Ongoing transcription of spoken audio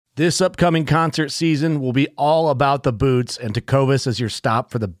This upcoming concert season will be all about the boots, and Tecovas is your stop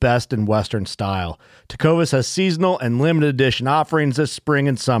for the best in Western style. Tecovas has seasonal and limited edition offerings this spring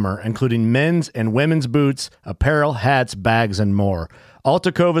and summer, including men's and women's boots, apparel, hats, bags, and more. All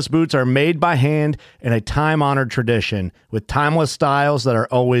Tecovas boots are made by hand in a time-honored tradition with timeless styles that are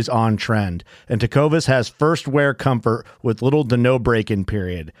always on trend. And Tecovas has first wear comfort with little to no break-in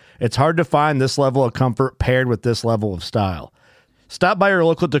period. It's hard to find this level of comfort paired with this level of style. Stop by your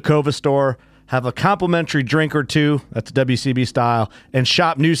local Tecovas store, have a complimentary drink or two, that's WCB style, and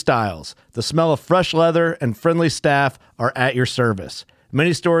shop new styles. The smell of fresh leather and friendly staff are at your service.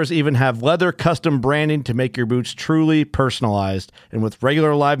 Many stores even have leather custom branding to make your boots truly personalized. And with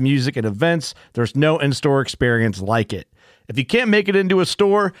regular live music and events, there's no in-store experience like it. If you can't make it into a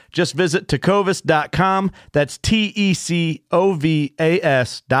store, just visit tecovas.com. That's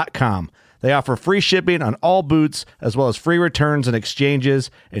TECOVAS.com. They offer free shipping on all boots, as well as free returns and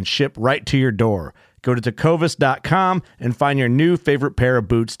exchanges, and ship right to your door. Go to tecovas.com and find your new favorite pair of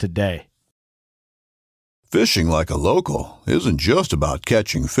boots today. Fishing like a local isn't just about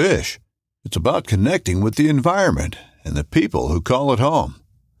catching fish. It's about connecting with the environment and the people who call it home.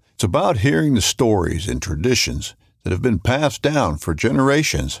 It's about hearing the stories and traditions that have been passed down for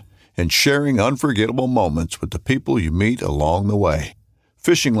generations and sharing unforgettable moments with the people you meet along the way.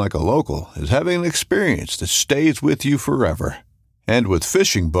 Fishing like a local is having an experience that stays with you forever. And with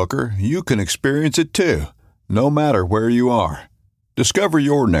Fishing Booker, you can experience it too, no matter where you are. Discover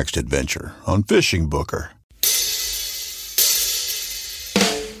your next adventure on Fishing Booker.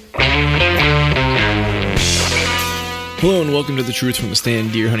 Hello and welcome to the Truth from the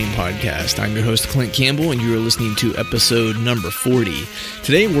Stand Deer Hunting Podcast. I'm your host, Clint Campbell, and you are listening to episode number 40.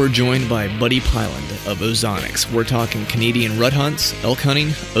 Today we're joined by Buddy Pyland of Ozonics. We're talking Canadian rut hunts, elk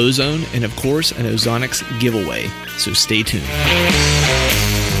hunting, ozone, and of course an Ozonics giveaway. So stay tuned.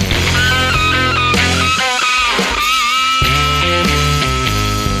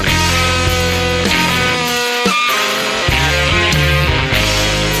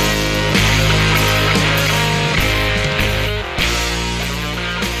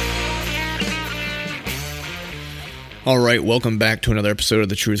 All right, welcome back to another episode of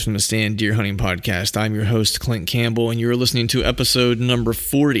the Truth from the Stand Deer Hunting Podcast. I'm your host, Clint Campbell, and you're listening to episode number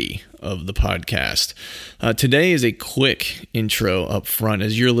 40 of the podcast. Today is a quick intro up front.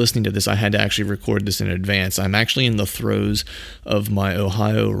 As you're listening to this, I had to actually record this in advance. I'm actually in the throes of my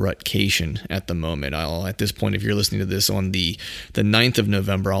Ohio rutcation at the moment. At this point, if you're listening to this on the 9th of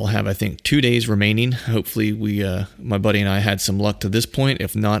November, I'll have, I think, 2 days remaining. Hopefully, my buddy and I had some luck to this point.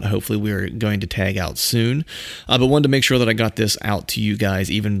 If not, hopefully we're going to tag out soon. But wanted to make sure that I got this out to you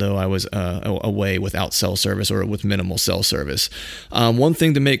guys, even though I was away without cell service or with minimal cell service. One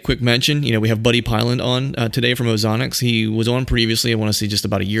thing to make quick mention, we have Buddy Pyland on today from Ozonics. He was on previously, I want to say just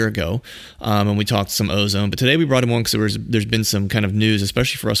about a year ago, and we talked some ozone. But today we brought him on because there's been some kind of news,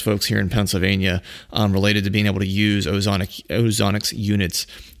 especially for us folks here in Pennsylvania, related to being able to use Ozonics units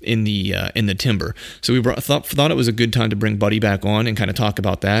in the timber. So we thought it was a good time to bring Buddy back on and kind of talk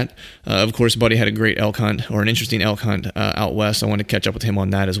about that. Of course, Buddy had a great elk hunt, or an interesting elk hunt out west. I want to catch up with him on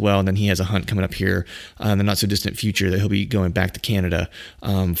that as well. And then he has a hunt coming up here in the not so distant future that he'll be going back to Canada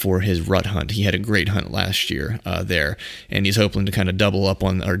for his rut hunt. He had a great hunt last year there, and he's hoping to kind of double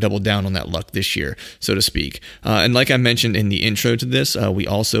down on that luck this year, so to speak. And like I mentioned in the intro to this, we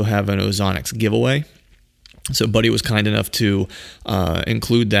also have an Ozonics giveaway. So Buddy was kind enough to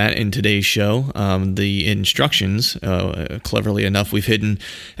include that in today's show. The instructions, cleverly enough, we've hidden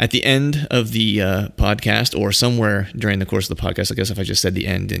at the end of the podcast, or somewhere during the course of the podcast. I guess if I just said the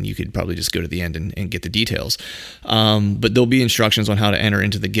end, then you could probably just go to the end and get the details. But there'll be instructions on how to enter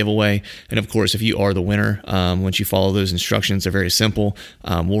into the giveaway. And of course, if you are the winner, once you follow those instructions, they're very simple.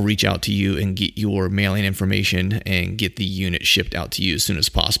 We'll reach out to you and get your mailing information and get the unit shipped out to you as soon as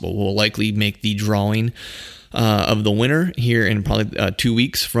possible. We'll likely make the drawing of the winner here in probably 2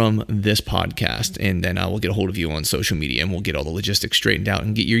 weeks from this podcast, and then I will get a hold of you on social media and we'll get all the logistics straightened out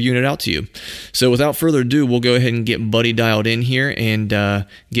and get your unit out to you. So without further ado, we'll go ahead and get Buddy dialed in here and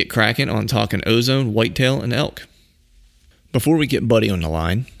get cracking on talking ozone, whitetail, and elk. Before we get Buddy on the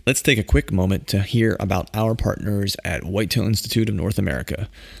line, let's take a quick moment to hear about our partners at Whitetail Institute of North America.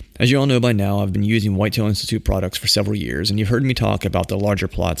 As you all know by now, I've been using Whitetail Institute products for several years, and you've heard me talk about the larger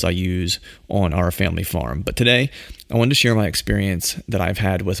plots I use on our family farm. But today, I wanted to share my experience that I've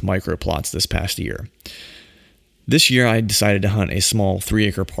had with micro plots this past year. This year, I decided to hunt a small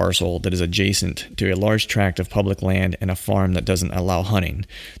 3-acre parcel that is adjacent to a large tract of public land and a farm that doesn't allow hunting.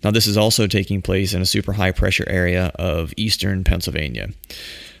 Now, this is also taking place in a super high-pressure area of eastern Pennsylvania.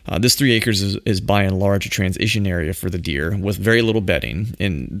 This 3 acres is by and large a transition area for the deer with very little bedding,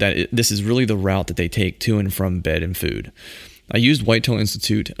 and this is really the route that they take to and from bed and food. I used Whitetail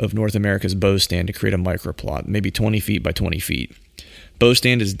Institute of North America's bow stand to create a microplot, maybe 20 feet by 20 feet. Bow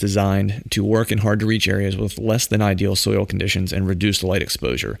stand is designed to work in hard-to-reach areas with less than ideal soil conditions and reduced light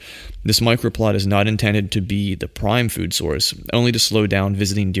exposure. This microplot is not intended to be the prime food source, only to slow down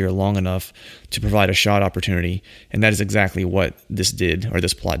visiting deer long enough to provide a shot opportunity, and that is exactly what this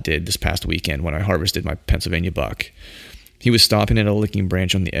plot did this past weekend when I harvested my Pennsylvania buck. He was stopping at a licking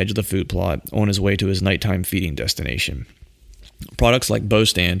branch on the edge of the food plot on his way to his nighttime feeding destination. Products like bow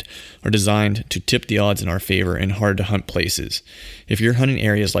stand are designed to tip the odds in our favor in hard-to-hunt places. If you're hunting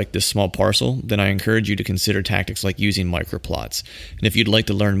areas like this small parcel, then I encourage you to consider tactics like using microplots. And if you'd like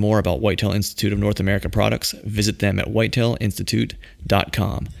to learn more about Whitetail Institute of North America products, visit them at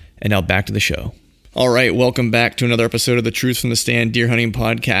whitetailinstitute.com. And now back to the show. All right, welcome back to another episode of the Truth from the Stand Deer Hunting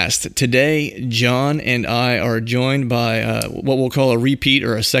Podcast. Today, John and I are joined by what we'll call a repeat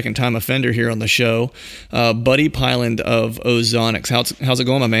or a second-time offender here on the show, Buddy Pyland of Ozonics. How's it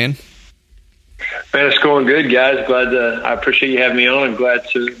going, my man? Man, it's going good, guys. I appreciate you having me on. I'm glad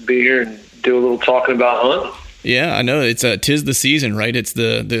to be here and do a little talking about hunting. Yeah, I know. It's 'tis the season, right? It's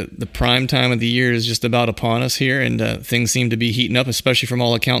the prime time of the year is just about upon us here, and things seem to be heating up, especially from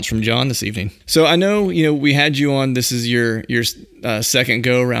all accounts from John this evening. So I know, we had you on. This is your second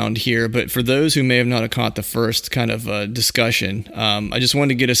go around here, but for those who may have not caught the first kind of discussion, I just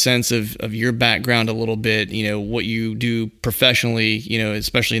wanted to get a sense of your background a little bit. What you do professionally,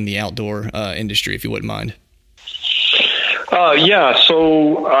 especially in the outdoor industry, if you wouldn't mind.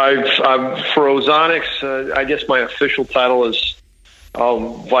 So I'm for Ozonics. I guess my official title is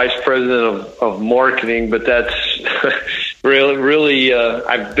Vice President of Marketing, but that's really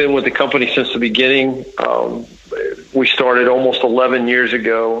I've been with the company since the beginning. We started almost 11 years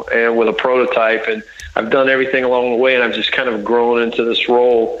ago, and with a prototype, and I've done everything along the way, and I've just kind of grown into this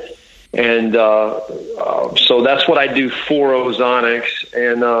role. And so that's what I do for Ozonics.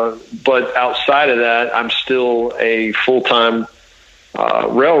 And but outside of that, I'm still a full-time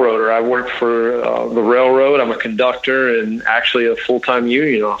railroader. I work for the railroad. I'm a conductor and actually a full-time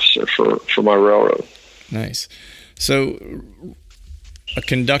union officer for my railroad. Nice. So a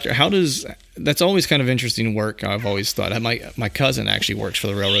conductor, that's always kind of interesting work, I've always thought. My cousin actually works for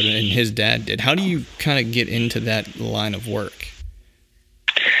the railroad, and his dad did. How do you kind of get into that line of work?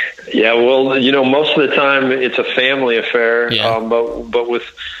 Yeah, well, most of the time it's a family affair. Yeah. But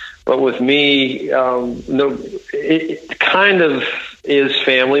with me, no, it kind of is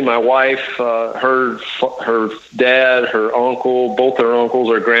family. My wife, her dad, her uncle, both her uncles,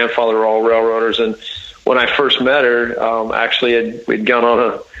 her grandfather are all railroaders. And when I first met her, actually we'd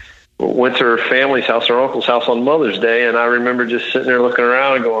went to her family's house, her uncle's house on Mother's Day, and I remember just sitting there looking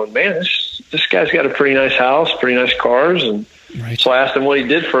around and going, "Man, this guy's got a pretty nice house, pretty nice cars." And right. So I asked him what he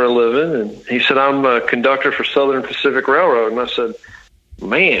did for a living, and he said, "I'm a conductor for Southern Pacific Railroad." And I said,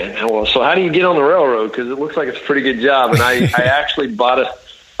 "Man, well, so how do you get on the railroad? Because it looks like it's a pretty good job." And I actually bought a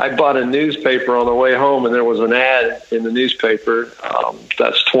newspaper on the way home, and there was an ad in the newspaper.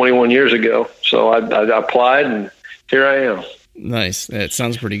 That's 21 years ago. So I applied, and here I am. Nice. It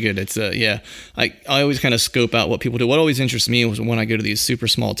sounds pretty good. It's I always kind of scope out what people do. What always interests me was when I go to these super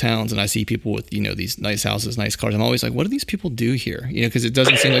small towns and I see people with, these nice houses, nice cars. I'm always like, what do these people do here? Because it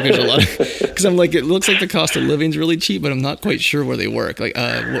doesn't seem like there's a lot because I'm like, it looks like the cost of living is really cheap, but I'm not quite sure where they work. Like,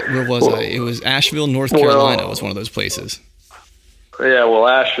 where was I? It was Asheville, North Carolina was one of those places. Yeah, well,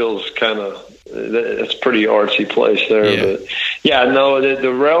 Asheville's it's a pretty artsy place there. Yeah. But yeah, no,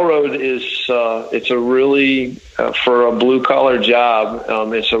 the railroad is, it's a really, for a blue collar job,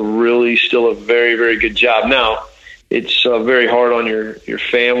 it's still a very, very good job. Now, it's very hard on your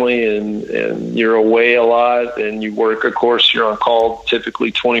family, and you're away a lot, and you work, of course, you're on call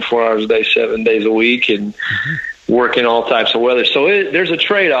typically 24 hours a day, 7 days a week, and work in all types of weather. So there's a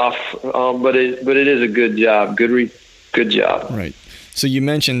trade-off, but it is a good job, good job. Right. So you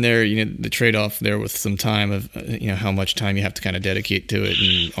mentioned there, the trade-off there with some time of, how much time you have to kind of dedicate to it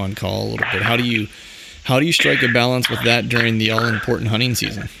and on call a little bit. How do you strike a balance with that during the all-important hunting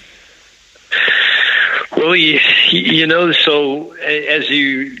season? Well, so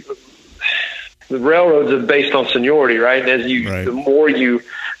the railroads are based on seniority, right? And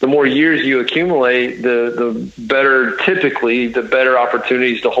the more years you accumulate, the better, typically, the better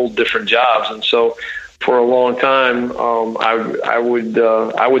opportunities to hold different jobs. And so, for a long time, I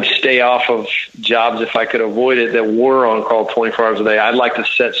would stay off of jobs if I could avoid it that were on call 24 hours a day. I'd like to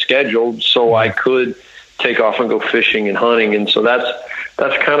set schedules so I could take off and go fishing and hunting, and so that's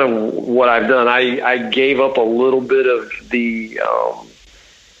kind of what I've done. I gave up a little bit of the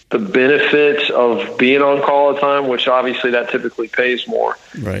benefits of being on call all the time, which obviously that typically pays more,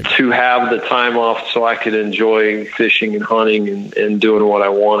 right, to have the time off so I could enjoy fishing and hunting and doing what I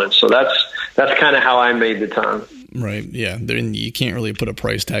wanted. So that's kind of how I made the time. Right. Yeah. You can't really put a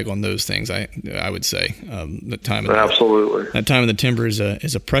price tag on those things. I would say the time. Absolutely. That time in the timber is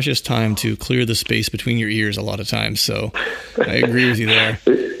a precious time to clear the space between your ears a lot of times. So I agree with you there.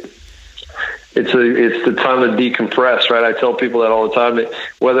 It's the time to decompress, right? I tell people that all the time, that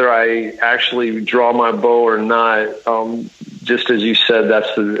whether I actually draw my bow or not, just as you said,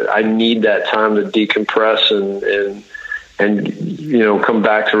 I need that time to decompress and come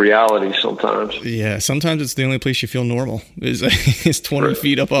back to reality sometimes. Yeah, sometimes it's the only place you feel normal is 20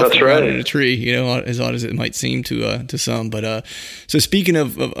 feet up off That's the ground right. in a tree, as odd as it might seem to some. But so speaking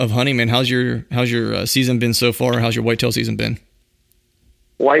of hunting, man, how's your season been so far? How's your whitetail season been?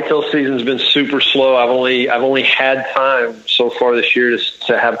 Whitetail season's been super slow. I've only had time so far this year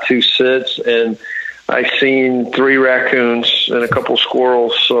to have 2 sits, and I've seen 3 raccoons and a couple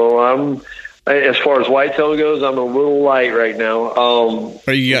squirrels. So as far as whitetail goes, I'm a little light right now.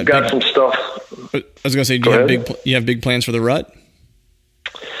 Got some stuff. I was gonna say, you have big plans for the rut?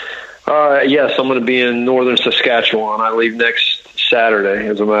 Yes, I'm going to be in northern Saskatchewan. I leave next Saturday,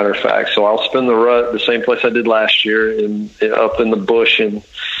 as a matter of fact. So I'll spend the rut the same place I did last year, up in the bush in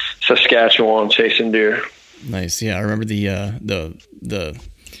Saskatchewan, chasing deer. Nice. Yeah, I remember the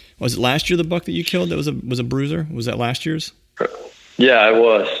was it last year the buck that you killed that was a bruiser? Was that last year's? Yeah, it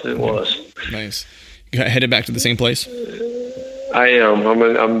was. Nice. You headed back to the same place? I am.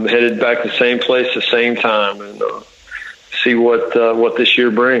 I'm headed back to the same place, the same time, and see what this year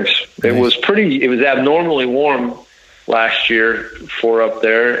brings. Nice. It was abnormally warm last year for up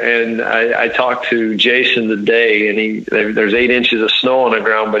there, and I talked to Jason today, and there's 8 inches of snow on the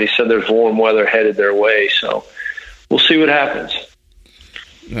ground, but he said there's warm weather headed their way, so we'll see what happens.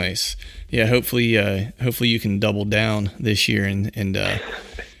 Nice. Yeah, hopefully you can double down this year and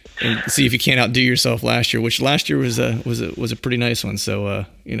see if you can't outdo yourself last year, which last year was a pretty nice one. So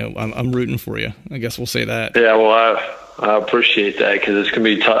I'm rooting for you. I guess we'll say that. Yeah, well, I appreciate that, because it's gonna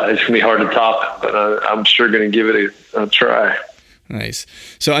be it's gonna be hard to top, but I'm sure gonna give it a try. Nice.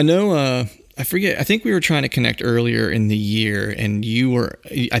 So I know. I forget. I think we were trying to connect earlier in the year, and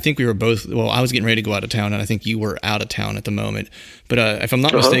I think we were both. Well, I was getting ready to go out of town, and I think you were out of town at the moment. But if I'm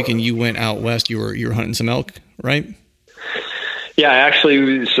not mistaken, you went out west. You were hunting some elk, right? Yeah,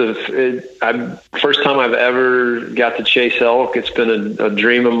 actually, first time I've ever got to chase elk. It's been a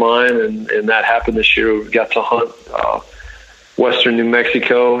dream of mine, and that happened this year. We got to hunt western New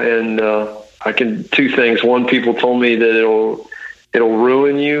Mexico, and two things. One, people told me that it'll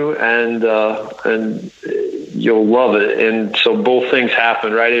ruin you, and you'll love it. And so both things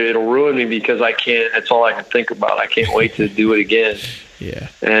happened, right? It'll ruin me because that's all I can think about. I can't wait to do it again. Yeah.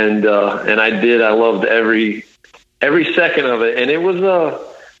 And I did. I loved every second of it. And it was,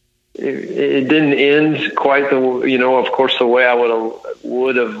 it didn't end quite of course, the way I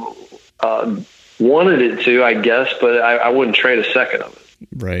would have wanted it to, I guess, but I wouldn't trade a second of it.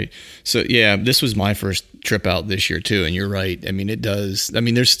 Right. So yeah, this was my first trip out this year too. And you're right. I mean,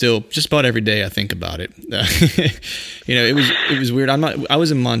 there's still just about every day I think about it. It was weird. I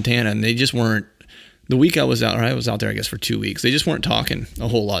was in Montana, and they just weren't, the week I was out there, I guess, for 2 weeks, they just weren't talking a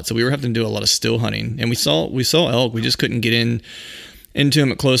whole lot. So we were having to do a lot of still hunting, and we saw elk. We just couldn't get into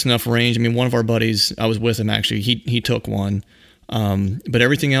them at close enough range. I mean, one of our buddies, I was with him actually, he took one. But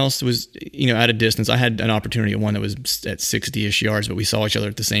everything else was, at a distance. I had an opportunity at one that was at 60-ish yards, but we saw each other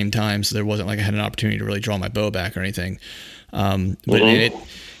at the same time. So there wasn't like I had an opportunity to really draw my bow back or anything. But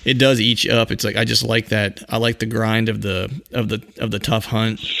it does eat you up. It's like, I just like that. I like the grind of the tough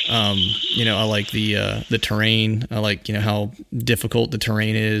hunt. I like the terrain. I like, how difficult the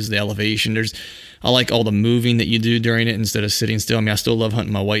terrain is, the elevation. I like all the moving that you do during it instead of sitting still. I mean, I still love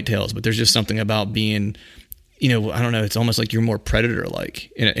hunting my whitetails, but there's just something about being, I don't know. It's almost like you're more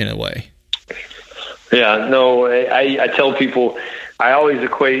predator-like in a way. Yeah, no, I tell people, I always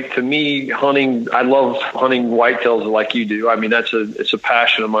equate, to me, hunting. I love hunting whitetails like you do. I mean, it's a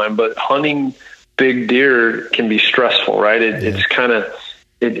passion of mine. But hunting big deer can be stressful, right? It's kind of,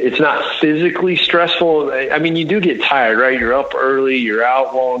 it's not physically stressful. I mean, you do get tired, right? You're up early, you're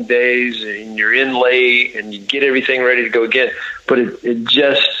out long days, and you're in late, and you get everything ready to go again. But it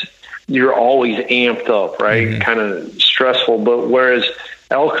just, you're always amped up, right? Mm-hmm. Kind of stressful. But whereas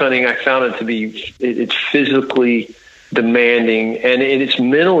elk hunting, I found it to be, it's physically demanding, and it's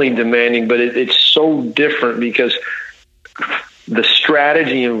mentally demanding, but it's so different because the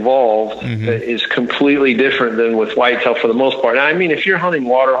strategy involved is completely different than with whitetail for the most part. Now, I mean, if you're hunting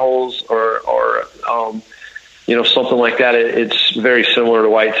water holes or something like that, it's very similar to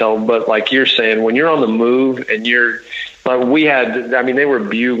whitetail. But like you're saying, when you're on the move and you're, they were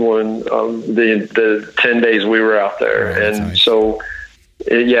bugling the 10 days we were out there. Oh, and nice. So,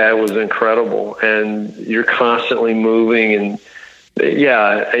 it was incredible. And you're constantly moving, and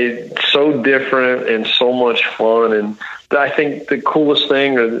it's so different and so much fun. And I think the coolest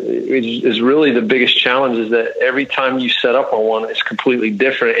thing is really the biggest challenge is that every time you set up on one, it's completely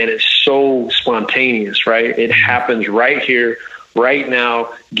different, and it's so spontaneous, right? It happens right here, right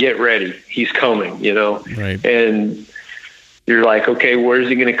now. Get ready. He's coming, Right. And you're like, okay, where's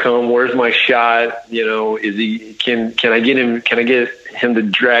he going to come? Where's my shot? Is he, can I get him to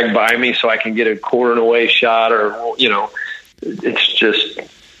drag by me so I can get a quarter and away shot, or, it's just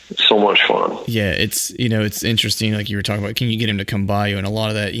so much fun. Yeah, it's interesting, like you were talking about, can you get him to come by you? And a lot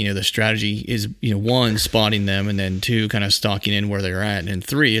of that, the strategy is, one, spotting them, and then two, kind of stalking in where they're at. And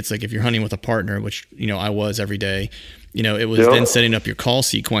three, it's like if you're hunting with a partner, which, I was every day, it was then setting up your call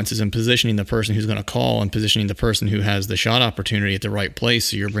sequences and positioning the person who's going to call and positioning the person who has the shot opportunity at the right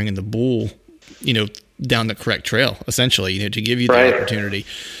place. So you're bringing the bull, down the correct trail, essentially, to give you the opportunity.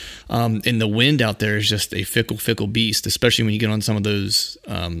 And the wind out there is just a fickle beast, especially when you get on some of those,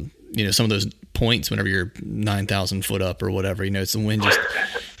 some of those points whenever you're 9,000 foot up or whatever. It's the wind just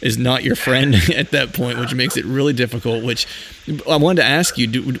is not your friend at that point, which makes it really difficult. Which I wanted to ask you: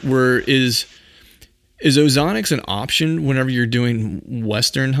 is ozonics an option whenever you're doing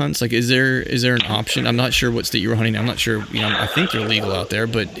Western hunts? Like, is there an option? I'm not sure what state you were hunting. I'm not sure. I think they're legal out there,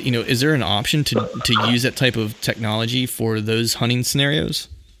 but is there an option to use that type of technology for those hunting scenarios?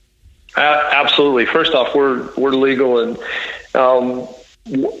 Absolutely. First off, we're legal, and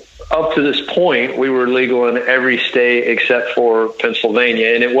up to this point, we were legal in every state except for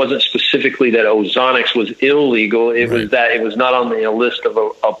Pennsylvania. And it wasn't specifically that ozonics was illegal. It was that it was not on the list of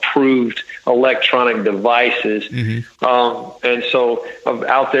approved electronic devices. Mm-hmm. And so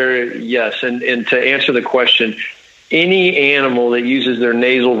out there, yes. And to answer the question, any animal that uses their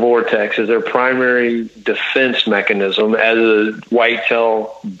nasal vortex as their primary defense mechanism, as a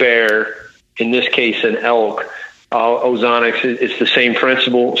whitetail, bear, in this case an elk, ozonics, it's the same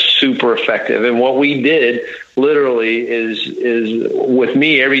principle, super effective. And what we did literally is with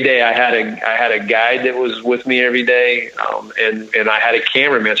me every day. I had a guide that was with me every day, and I had a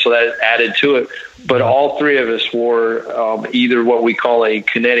cameraman, so that added to it. But all three of us wore either what we call a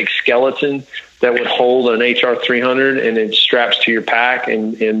kinetic skeleton that would hold an HR300, and it straps to your pack,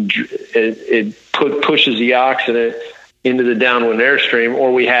 and it pushes the oxidant into the downwind airstream,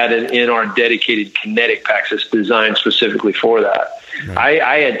 or we had it in our dedicated kinetic packs that's designed specifically for that. Right.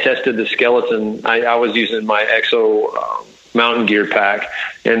 I had tested the skeleton. I was using my EXO mountain gear pack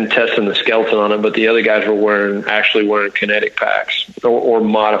and testing the skeleton on it, but the other guys were actually wearing kinetic packs or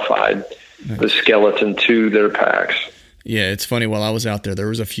modified the skeleton to their packs. Yeah, it's funny. While I was out there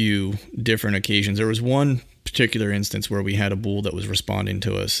was a few different occasions. There was one particular instance where we had a bull that was responding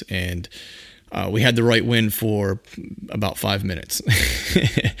to us, and we had the right wind for about 5 minutes,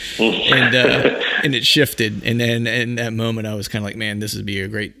 and it shifted. And then in that moment, I was kind of like, man, this would be a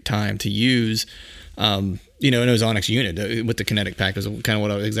great time to use, an ozonics unit with the kinetic pack. Was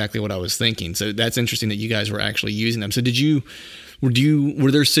kind of exactly what I was thinking. So that's interesting that you guys were actually using them. So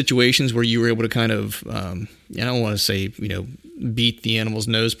were there situations where you were able to kind of, I don't want to say, beat the animal's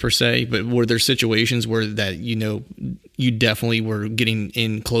nose per se, but were there situations where that, you definitely were getting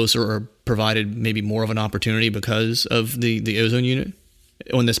in closer or provided maybe more of an opportunity because of the ozone unit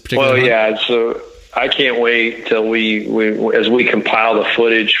on this particular hunt? Yeah. So I can't wait till we as we compile the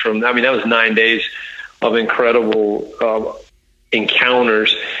footage from, that was 9 days of incredible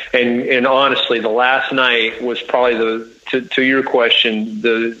encounters. And honestly, the last night was probably to your question,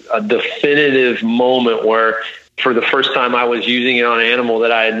 a definitive moment where for the first time I was using it on an animal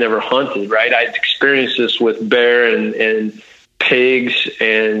that I had never hunted, right? I'd experienced this with bear and pigs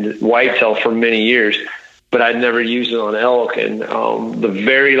and whitetail for many years, but I'd never used it on elk. And the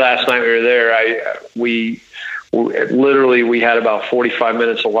very last night we were there, we had about 45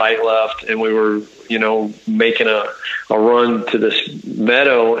 minutes of light left, and we were, making a run to this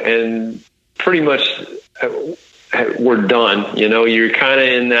meadow, and pretty much we're done. You're kind of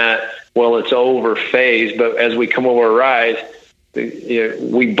in that, well, it's over phase, but as we come over a rise,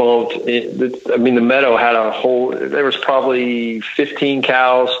 we bumped. The meadow had there was probably 15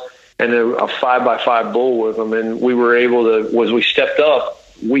 cows and a 5x5 bull with them. And we were able to, as we stepped up,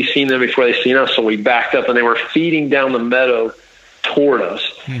 we seen them before they seen us. So we backed up, and they were feeding down the meadow toward us.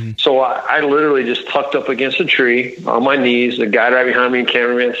 Mm-hmm. So I literally just tucked up against a tree on my knees. The guy right behind me and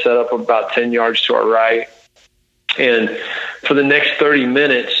cameraman set up about 10 yards to our right. And for the next 30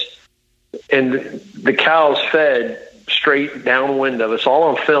 minutes, and the cow's fed straight downwind of us, all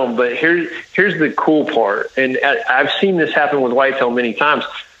on film. But here's the cool part, and I've seen this happen with whitetail many times,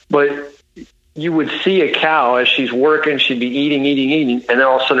 but you would see a cow as she's working, she'd be eating, and then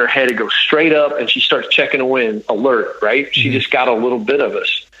all of a sudden her head would go straight up and she starts checking the wind, alert, right? Mm-hmm. She just got a little bit of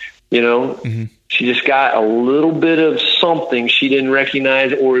us, Mm-hmm. She just got a little bit of something she didn't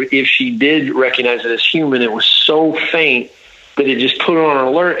recognize, or if she did recognize it as human, it was so faint that it just put her on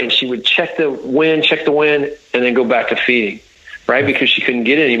alert, and she would check the wind, and then go back to feeding, right? Because she couldn't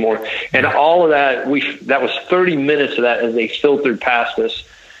get it anymore. And all of that, that was 30 minutes of that as they filtered past us.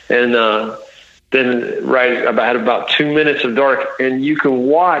 And then I had about 2 minutes of dark, and you can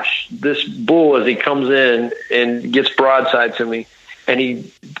watch this bull as he comes in and gets broadside to me. And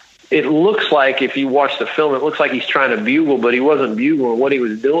it looks like, if you watch the film, it looks like he's trying to bugle, but he wasn't bugling. What he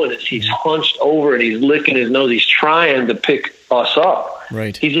was doing is he's hunched over and he's licking his nose. He's trying to pick us up.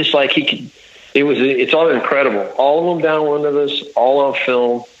 Right. He's just like, it's all incredible. All of them downwind of us, all on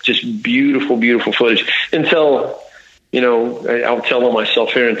film, just beautiful, beautiful footage. Until, I'll tell on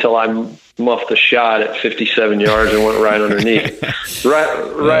myself here, until I muffed the shot at 57 yards and went right underneath,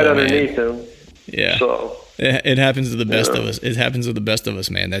 right underneath him. Yeah. So. It happens to the best of us. It happens to the best of us,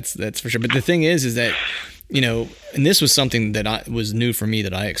 man. That's for sure. But the thing is that, and this was something that was new for me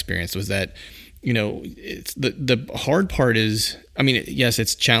that I experienced, was that, it's the hard part is, yes,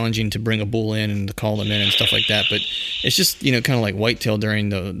 it's challenging to bring a bull in and to call them in and stuff like that, but it's just, kind of like whitetail during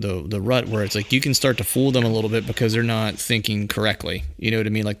the rut, where it's like you can start to fool them a little bit because they're not thinking correctly. You know what I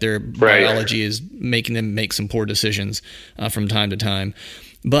mean? Like their biology is making them make some poor decisions from time to time.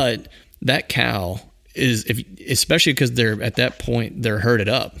 But that cow is, especially because they're at that point, they're herded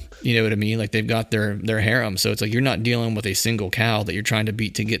up. You know what I mean? Like they've got their harem. So it's like you're not dealing with a single cow that you're trying to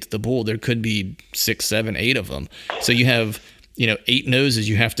beat to get to the bull. There could be 6, 7, 8 of them. So you have, 8 noses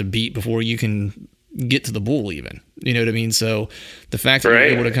you have to beat before you can get to the bull even. You know what I mean? So the fact that you're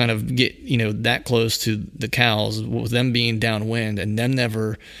able to kind of get, that close to the cows, with them being downwind and them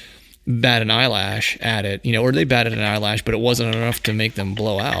never bat an eyelash at it, or they batted an eyelash, but it wasn't enough to make them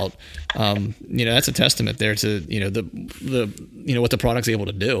blow out. That's a testament there to, the what the product's able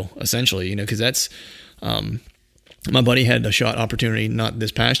to do, essentially, because that's, my buddy had a shot opportunity, not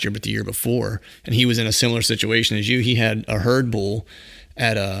this past year, but the year before. And he was in a similar situation as you. He had a herd bull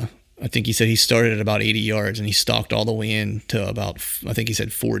at I think he said he started at about 80 yards and he stalked all the way in to about, I think he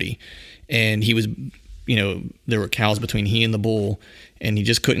said 40. And he was, there were cows between he and the bull, and he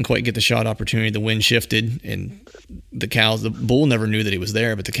just couldn't quite get the shot opportunity. The wind shifted, and the bull never knew that he was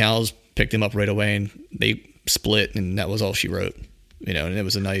there, but the cows picked him up right away, and they split, and that was all she wrote. And it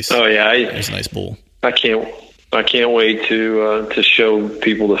was a nice. Oh yeah, it was a nice bull. I can't wait to show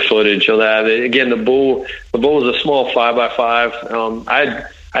people the footage of that. Again, the bull was a small 5x5.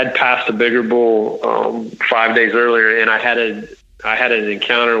 I'd passed a bigger bull 5 days earlier, and I had an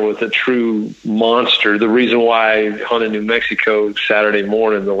encounter with a true monster. The reason why I hunted New Mexico Saturday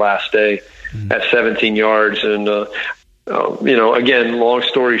morning, the last day, at 17 yards. And, again, long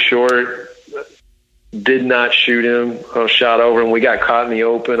story short, did not shoot him. I shot over him. We got caught in the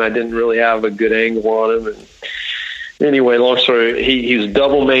open. I didn't really have a good angle on him. And anyway, long story, he was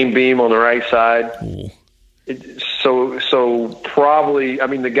double main beam on the right side. Ooh. So probably,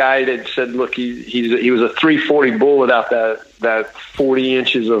 the guy that said, look, he was a 340 bull without that 40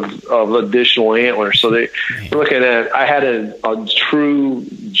 inches of additional antler. So they're looking at, I had a true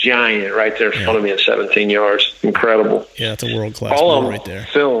giant right there in front of me at 17 yards. Incredible. Yeah, that's a world-class bull right there.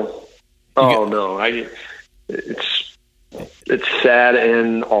 Film. It's sad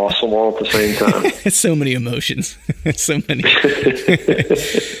and awesome all at the same time. It's so many emotions. So many.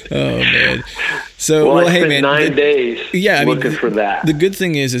 Oh man. So I hey spent man, 9 days looking for that. The good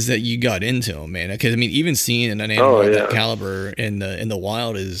thing is that you got into them, man. Because even seeing an animal of that caliber in the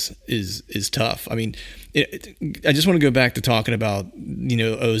wild is tough. I just want to go back to talking about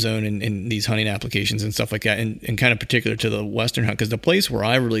ozone and these hunting applications and stuff like that, and kind of particular to the Western hunt, because the place where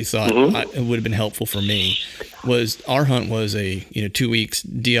I really thought it would have been helpful for me was our hunt was a 2 weeks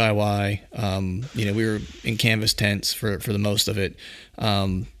DIY. We were in canvas tents for the most of it,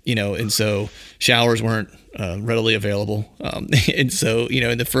 and so showers weren't readily available, and so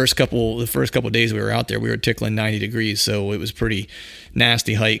in the first couple of days we were out there, we were tickling 90 degrees, so it was pretty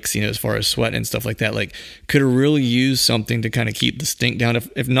nasty hikes, as far as sweat and stuff like that. Like, could have really used something to kind of keep the stink down,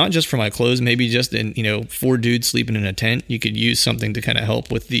 if not just for my clothes, maybe just in 4 dudes sleeping in a tent, you could use something to kind of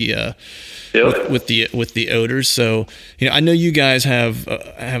help with the with the odors. So I know you guys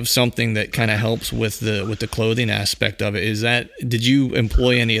have something that kind of helps with the clothing aspect of it. Did you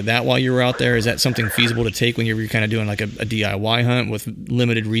employ any of that while you were out there? Is that something feasible to take when you were kind of doing like a DIY hunt with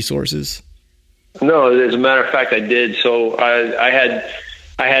limited resources? No, as a matter of fact, I did. So I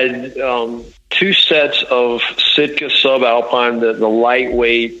had 2 sets of Sitka Subalpine, the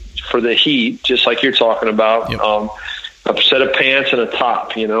lightweight for the heat, just like you're talking about. Yep. A set of pants and a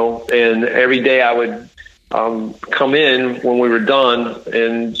top, and every day I would come in when we were done,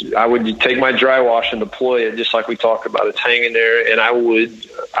 and I would take my dry wash and deploy it, just like we talked about. It's hanging there, and I would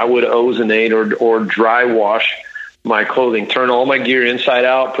ozonate or dry wash my clothing, turn all my gear inside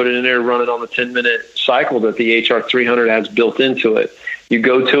out, put it in there, run it on the 10-minute cycle that the HR 300 has built into it. You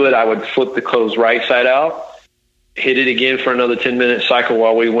go to it, I would flip the clothes right side out, hit it again for another 10-minute cycle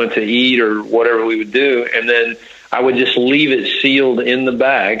while we went to eat or whatever we would do, and then I would just leave it sealed in the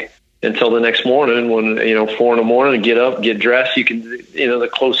bag until the next morning when, 4 in the morning, get up, get dressed. You can, the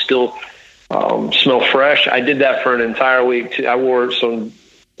clothes still smell fresh. I did that for an entire week.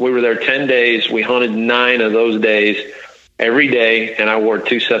 We were there 10 days. We hunted 9 of those days every day, and I wore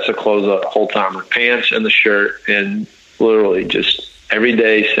 2 sets of clothes the whole time, the pants and the shirt, and literally just every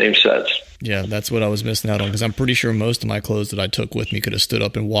day, same sets. Yeah, that's what I was missing out on, because I'm pretty sure most of my clothes that I took with me could have stood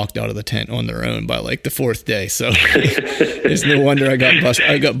up and walked out of the tent on their own by like the 4th day. So it's no wonder I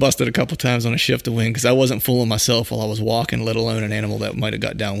got busted a couple times on a shift of wind, because I wasn't fooling myself while I was walking, let alone an animal that might have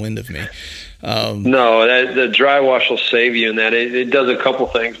got downwind of me. No, the dry wash will save you in that. It does a couple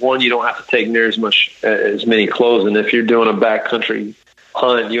things. One, you don't have to take near as many clothes, and if you're doing a backcountry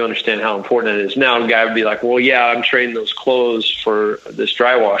hunt, you understand how important it is. Now, a guy would be like, well, yeah, I'm trading those clothes for this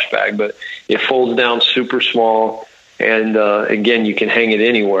dry wash bag, but it folds down super small, and again, you can hang it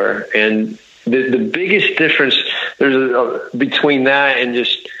anywhere. And the biggest difference between that and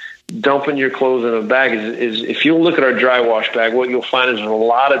just dumping your clothes in a bag is if you look at our dry wash bag, what you'll find is there's a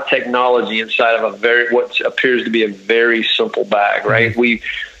lot of technology inside of what appears to be a very simple bag, right?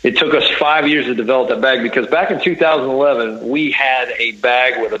 It took us 5 years to develop that bag, because back in 2011, we had a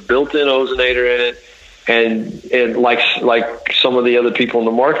bag with a built-in ozonator in it, and like some of the other people in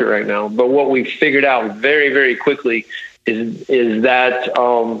the market right now. But what we figured out very, very quickly is that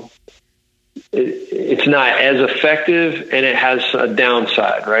it's not as effective, and it has a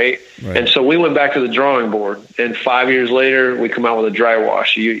downside, right? And so we went back to the drawing board, and 5 years later, we come out with a dry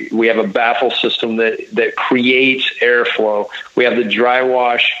wash. We have a baffle system that creates airflow. We have the dry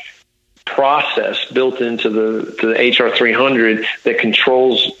wash process built into the HR 300 that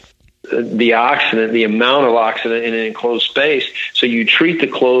controls the oxidant, the amount of oxidant in an enclosed space. So you treat the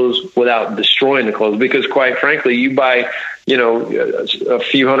clothes without destroying the clothes, because quite frankly, you buy a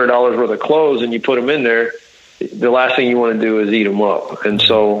few $100s worth of clothes and you put them in there, the last thing you want to do is eat them up. And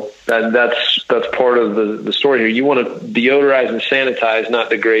so that's part of the story here. You want to deodorize and sanitize, not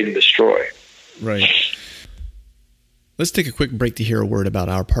degrade and destroy. Right. Let's take a quick break to hear a word about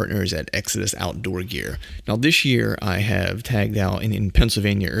our partners at Exodus Outdoor Gear. Now, this year I have tagged out in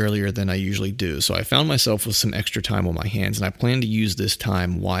Pennsylvania earlier than I usually do, so I found myself with some extra time on my hands, and I plan to use this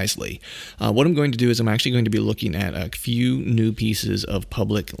time wisely. What I'm going to do is I'm actually going to be looking at a few new pieces of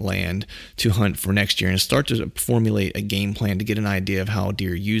public land to hunt for next year and start to formulate a game plan to get an idea of how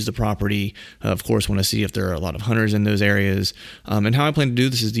deer use the property. Of course, want to see if there are a lot of hunters in those areas. And how I plan to do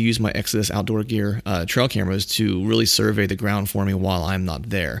this is to use my Exodus Outdoor Gear trail cameras to really survey the ground for me while I'm not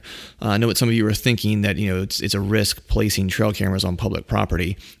there. I know what some of you are thinking, that it's a risk placing trail cameras on public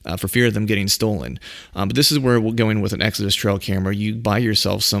property for fear of them getting stolen. But this is where we're going with an Exodus trail camera. You buy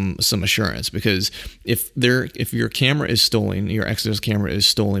yourself some assurance, because if your camera is stolen, your Exodus camera is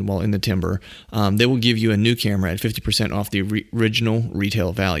stolen while in the timber, they will give you a new camera at 50% off the original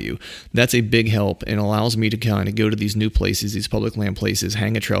retail value. That's a big help, and allows me to kind of go to these new places, these public land places,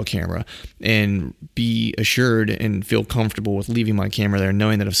 hang a trail camera, and be assured and feel comfortable with leaving my camera there,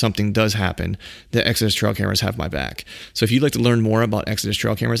 knowing that if something does happen, the Exodus trail cameras have my back. So if you'd like to learn more about Exodus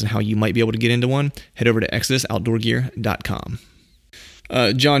trail cameras and how you might be able to get into one, head over to ExodusOutdoorGear.com.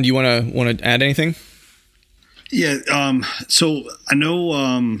 John, do you want to add anything? Yeah. So I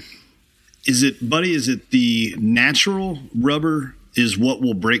know, is it the natural rubber is what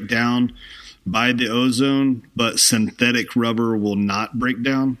will break down by the ozone, but synthetic rubber will not break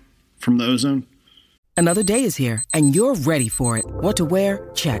down from the ozone? Another day is here, and you're ready for it. What to wear?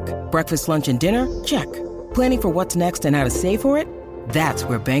 Check. Breakfast, lunch, and dinner? Check. Planning for what's next and how to save for it? That's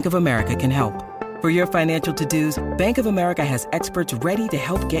where Bank of America can help. For your financial to-dos, Bank of America has experts ready to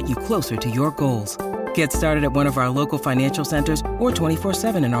help get you closer to your goals. Get started at one of our local financial centers or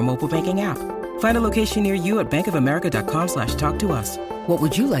 24/7 in our mobile banking app. Find a location near you at bankofamerica.com/talktous. What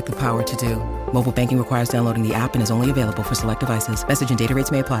would you like the power to do? Mobile banking requires downloading the app and is only available for select devices. Message and data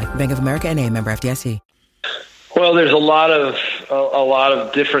rates may apply. Bank of America NA, member FDIC. Well, there's a lot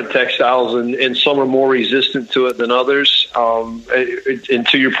of different textiles, and some are more resistant to it than others. And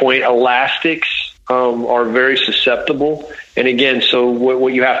to your point, elastics are very susceptible. And again, so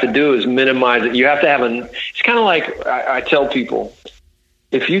what you have to do is minimize it. You have to have it's kind of like I tell people,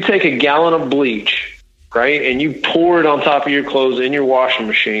 if you take a gallon of bleach, right, and you pour it on top of your clothes in your washing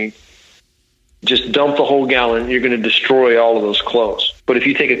machine, just dump the whole gallon, you're going to destroy all of those clothes. But if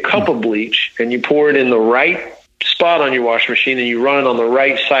you take a cup of bleach and you pour it in the right spot on your washing machine and you run it on the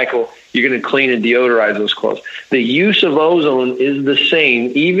right cycle, you're going to clean and deodorize those clothes. The use of ozone is the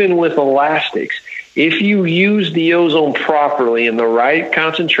same, even with elastics. If you use the ozone properly in the right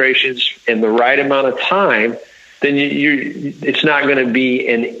concentrations and the right amount of time, then it's not going to be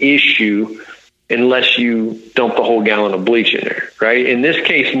an issue unless you dump the whole gallon of bleach in there, right? In this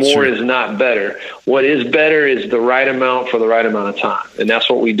case, more is not better. What is better is the right amount for the right amount of time. And that's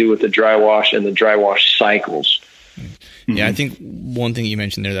what we do with the dry wash and the dry wash cycles. Yeah, I think one thing you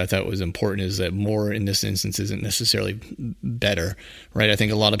mentioned there that I thought was important is that more in this instance isn't necessarily better, right? I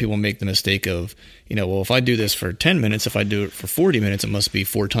think a lot of people make the mistake of, well, if I do this for 10 minutes, if I do it for 40 minutes, it must be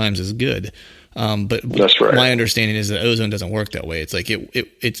 4 times as good. But that's right. My understanding is that ozone doesn't work that way. It's like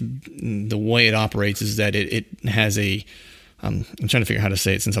it's the way it operates is that it has I'm trying to figure out how to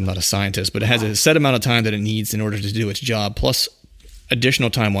say it since I'm not a scientist, but it has a set amount of time that it needs in order to do its job, plus additional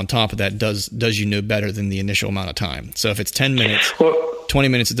time on top of that does better than the initial amount of time. So if it's 10 minutes, 20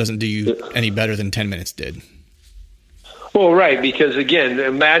 minutes, it doesn't do you any better than 10 minutes did. Well, right, because again,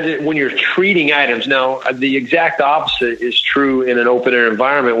 imagine when you're treating items. Now, the exact opposite is true in an open air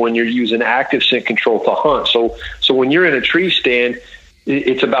environment when you're using active scent control to hunt. So when you're in a tree stand,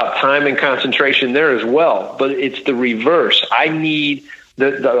 it's about time and concentration there as well. But it's the reverse. I need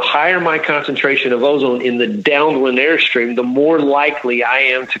the higher my concentration of ozone in the downwind airstream, the more likely I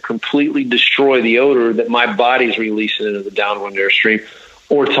am to completely destroy the odor that my body's releasing into the downwind airstream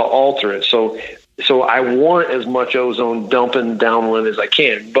or to alter it. So I want as much ozone dumping downwind as I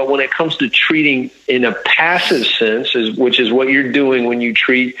can. But when it comes to treating in a passive sense, which is what you're doing when you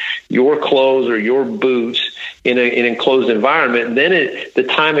treat your clothes or your boots in an enclosed environment, then the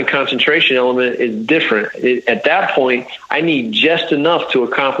time and concentration element is different. At that point, I need just enough to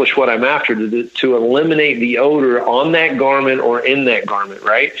accomplish what I'm after, to eliminate the odor on that garment or in that garment,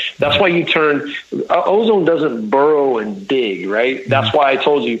 right? That's why ozone doesn't burrow and dig, right? That's why I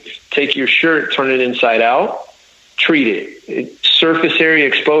told you, take your shirt, turn it inside out, treat it. Surface area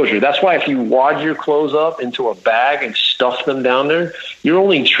exposure. That's why if you wad your clothes up into a bag and stuff them down there, you're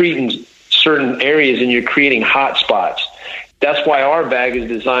only treating certain areas and you're creating hot spots. That's why our bag is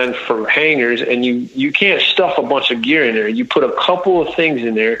designed for hangers, and you can't stuff a bunch of gear in there. You put a couple of things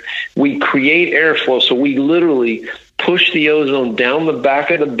in there. We create airflow, so we literally push the ozone down the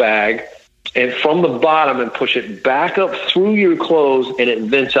back of the bag and from the bottom and push it back up through your clothes, and it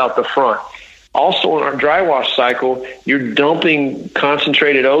vents out the front. Also, in our dry wash cycle, you're dumping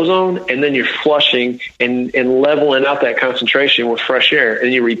concentrated ozone, and then you're flushing and leveling out that concentration with fresh air,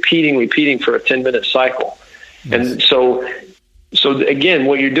 and you're repeating for a 10-minute cycle. Nice. And so again,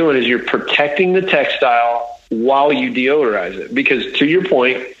 what you're doing is you're protecting the textile while you deodorize it. Because to your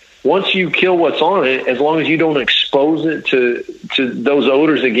point, once you kill what's on it, as long as you don't expose it to those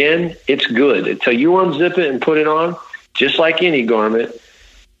odors again, it's good. Until you unzip it and put it on, just like any garment,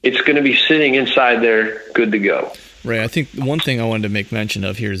 it's going to be sitting inside there, good to go. Right. I think one thing I wanted to make mention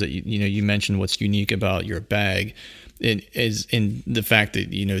of here is that you mentioned what's unique about your bag is in the fact that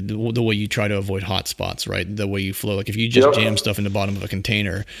the way you try to avoid hot spots, right? The way you flow. Like if you just jam stuff in the bottom of a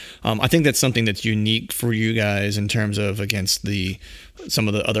container, I think that's something that's unique for you guys in terms of against some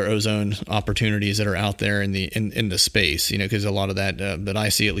of the other ozone opportunities that are out there in the space. Because a lot of that I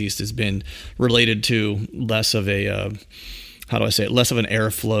see at least has been related to less of a less of an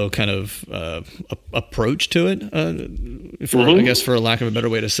airflow kind of approach to it, I guess for a lack of a better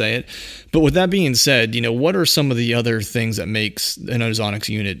way to say it. But with that being said, what are some of the other things that makes an Ozonics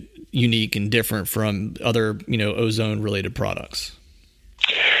unit unique and different from other, ozone-related products?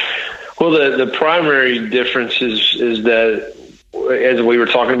 Well, the primary difference is that, as we were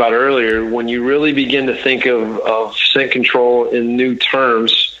talking about earlier, when you really begin to think of scent control in new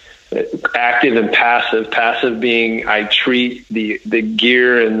terms, active and passive being I treat the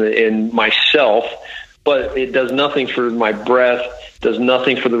gear and myself, but it does nothing for my breath, does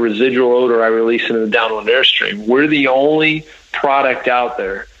nothing for the residual odor I release into the downwind airstream. We're the only product out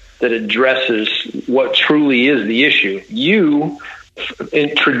there that addresses what truly is the issue.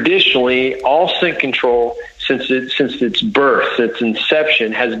 Traditionally, all scent control since its birth, since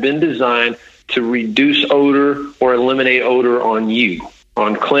inception, has been designed to reduce odor or eliminate odor on you.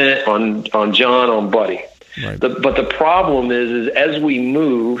 On Clint, on John, on Buddy. Right. But the problem is as we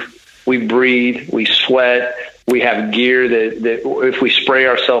move, we breathe, we sweat, We have gear that if we spray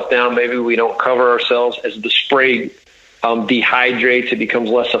ourselves down, maybe we don't cover ourselves. As the spray dehydrates, it becomes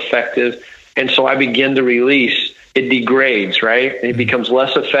less effective. And so I begin to release. It degrades, right? It becomes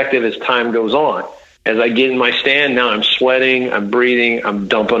less effective as time goes on. As I get in my stand, now I'm sweating, I'm breathing, I'm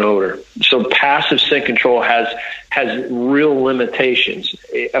dumping odor. So passive scent control has real limitations.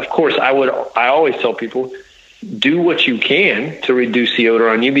 Of course, I always tell people, do what you can to reduce the odor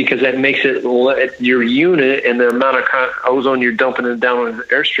on you, because that makes it your unit and the amount of ozone you're dumping it down on the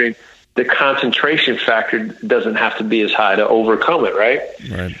airstream, the concentration factor doesn't have to be as high to overcome it, right?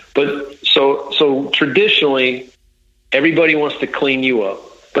 Right. But so traditionally, everybody wants to clean you up.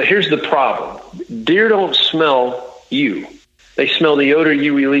 But here's the problem. Deer don't smell you. They smell the odor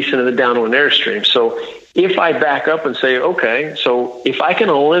you release into the downwind airstream. So if I back up and say, okay, so if I can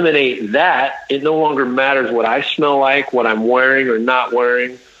eliminate that, it no longer matters what I smell like, what I'm wearing or not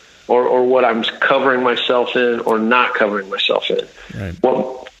wearing, or what I'm covering myself in or not covering myself in. Right.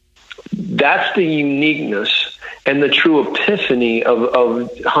 Well, that's the uniqueness and the true epiphany of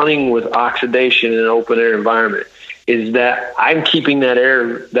hunting with oxidation in an open air environment, is that I'm keeping that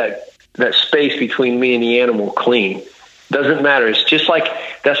air, that space between me and the animal clean. Doesn't matter. It's just like,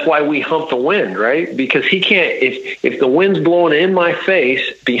 that's why we hump the wind, right? Because he can't, if the wind's blowing in my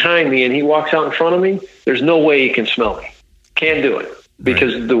face behind me and he walks out in front of me, there's no way he can smell me. Can't do it,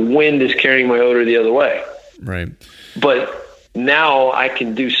 because the wind is carrying my odor the other way. Right. But now I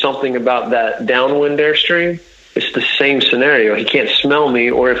can do something about that downwind airstream. It's the same scenario. He can't smell me,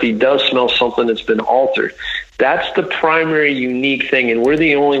 or if he does smell something that's been altered. That's the primary unique thing, and we're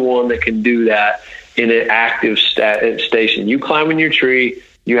the only one that can do that in an active station. You climb in your tree,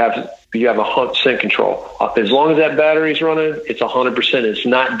 you have a hunt scent control. As long as that battery's running, it's 100%. It's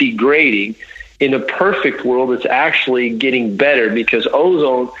not degrading. In a perfect world, it's actually getting better, because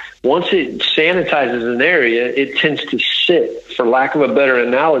ozone, once it sanitizes an area, it tends to sit, for lack of a better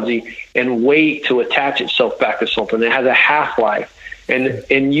analogy, and wait to attach itself back to something. It has a half-life.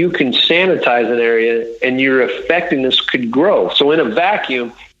 And you can sanitize an area, and your effectiveness could grow. So in a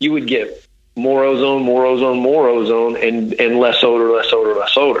vacuum, you would get more ozone, and less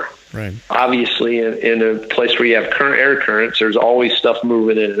odor. Right. Obviously, in a place where you have air currents, there's always stuff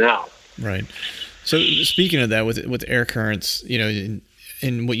moving in and out. Right. So speaking of that, with air currents,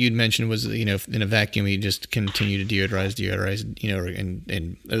 and what you'd mentioned was, in a vacuum, you just continue to deodorize,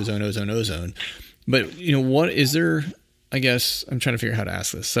 and ozone. But, what is there? I guess I'm trying to figure out how to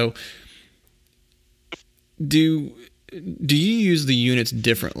ask this. So do you use the units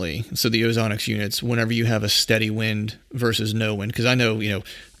differently? So the Ozonics units, whenever you have a steady wind versus no wind, because I know,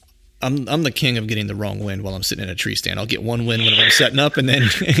 I'm the king of getting the wrong wind while I'm sitting in a tree stand. I'll get one wind whenever I'm setting up, and then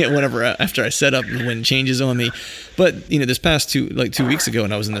after I set up, the wind changes on me. But this past 2 weeks ago,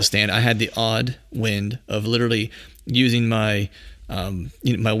 when I was in the stand, I had the odd wind of literally using my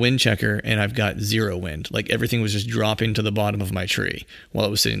my wind checker, and I've got zero wind. Like, everything was just dropping to the bottom of my tree while it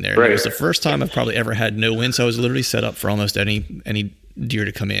was sitting there. Right. It was the first time I've probably ever had no wind, so I was literally set up for almost any deer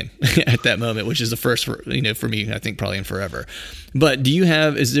to come in at that moment, which is the first for me, I think probably in forever. But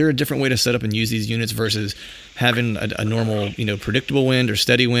is there a different way to set up and use these units versus having a normal, predictable wind or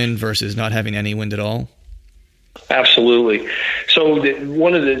steady wind versus not having any wind at all? Absolutely. So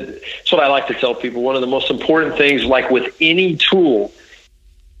that's what I like to tell people. One of the most important things, like with any tool,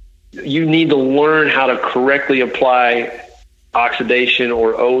 you need to learn how to correctly apply oxidation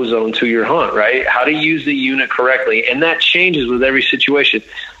or ozone to your hunt, right? How to use the unit correctly. And that changes with every situation.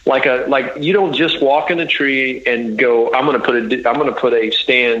 Like you don't just walk in a tree and go, I'm going to put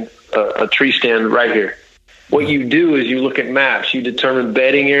a tree stand right here. What you do is you look at maps, you determine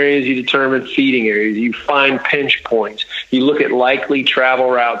bedding areas, you determine feeding areas, you find pinch points, you look at likely travel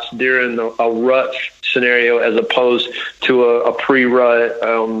routes during a rut scenario as opposed to a pre-rut,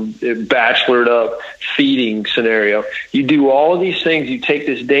 bachelored up feeding scenario. You do all of these things, you take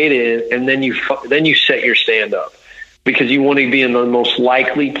this data in, and then you set your stand up, because you want to be in the most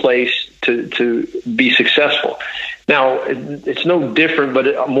likely place to be successful. Now, it's no different,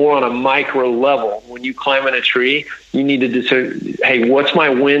 but more on a micro level. When you climb in a tree, you need to determine, hey, what's my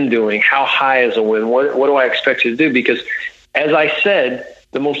wind doing? How high is the wind? What do I expect it to do? Because, as I said,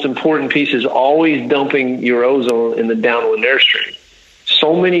 the most important piece is always dumping your ozone in the downwind airstream.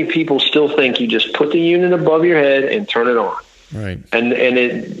 So many people still think you just put the unit above your head and turn it on. Right.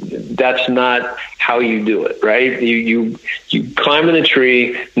 And that's not how you do it, right? You climb in a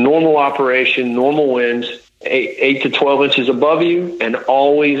tree, normal operation, normal winds, 8 to 12 inches above you, and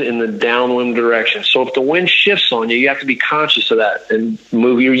always in the downwind direction. So if the wind shifts on you, you have to be conscious of that and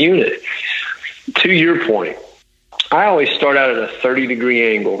move your unit. To your point, I always start out at a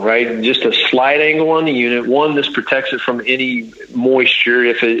 30-degree angle, right? Just a slight angle on the unit. One, this protects it from any moisture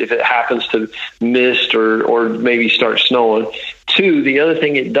if it happens to mist or maybe start snowing. Two, the other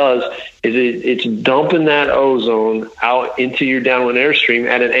thing it does is it's dumping that ozone out into your downwind airstream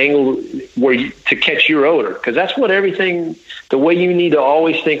at an angle to catch your odor, because that's what the way you need to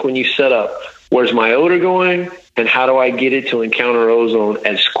always think when you set up. Where's my odor going, and how do I get it to encounter ozone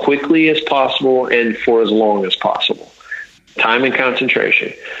as quickly as possible and for as long as possible? Time and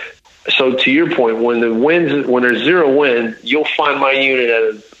concentration. So to your point, when there's zero wind, you'll find my unit at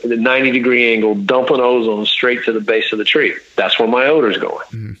a 90-degree angle, dumping ozone straight to the base of the tree. That's where my odor's going.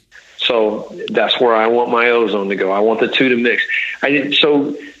 Mm-hmm. So that's where I want my ozone to go. I want the two to mix.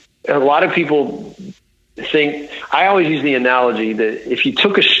 So a lot of people think, I always use the analogy that if you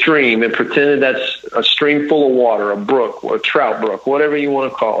took a stream and pretended that's a stream full of water, a brook or a trout brook, whatever you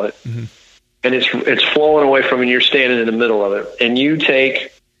want to call it, mm-hmm. and it's flowing away from, and you're standing in the middle of it,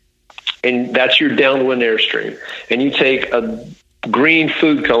 and that's your downwind airstream, and you take a green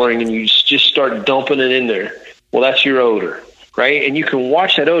food coloring and you just start dumping it in there. Well, that's your odor, right? And you can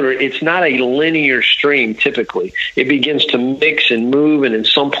watch that odor. It's not a linear stream typically. It begins to mix and move, and in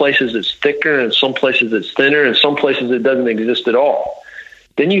some places it's thicker, and in some places it's thinner, and some places it doesn't exist at all.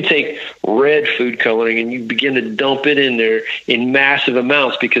 Then you take red food coloring and you begin to dump it in there in massive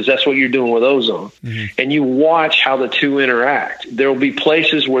amounts, because that's what you're doing with ozone. Mm-hmm. And you watch how the two interact. There will be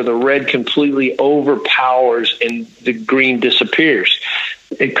places where the red completely overpowers and the green disappears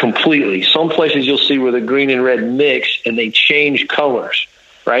completely. Some places you'll see where the green and red mix and they change colors,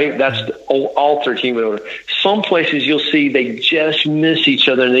 right? That's the altered humid odor. Some places you'll see they just miss each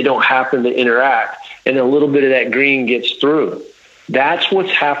other and they don't happen to interact, and a little bit of that green gets through. That's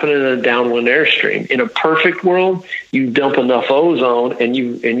what's happening in a downwind airstream. In a perfect world, you dump enough ozone and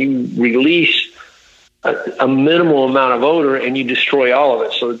you release a minimal amount of odor, and you destroy all of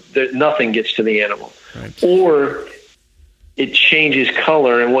it so that nothing gets to the animal. Right. Or it changes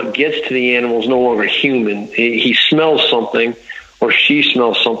color, and what gets to the animal is no longer human. He smells something or she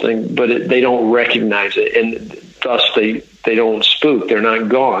smells something, but they don't recognize it, and thus they don't spook. They're not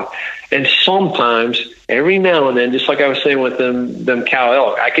gone. And sometimes, every now and then, just like I was saying with them cow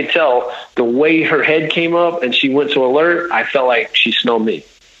elk, I could tell the way her head came up and she went to alert, I felt like she smelled me.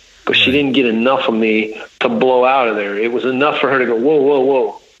 But she didn't get enough of me to blow out of there. It was enough for her to go, whoa, whoa,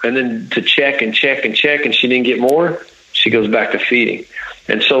 whoa. And then to check and check and check, and she didn't get more, she goes back to feeding.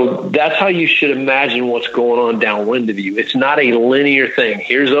 And so that's how you should imagine what's going on downwind of you. It's not a linear thing.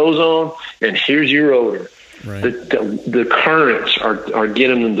 Here's ozone and here's your odor. Right. The currents are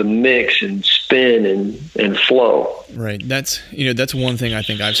getting them to mix and spin and flow. Right. That's one thing I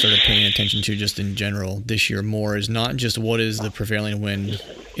think I've started paying attention to just in general this year more, is not just what is the prevailing wind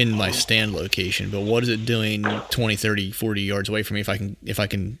in my stand location, but what is it doing 20, 30, 40 yards away from me if I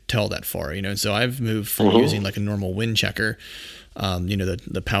can tell that far, And so I've moved from using like a normal wind checker,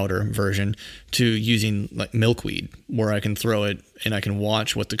 the powder version, to using like milkweed, where I can throw it and I can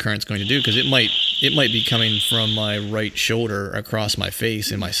watch what the current's going to do, because it might be coming from my right shoulder across my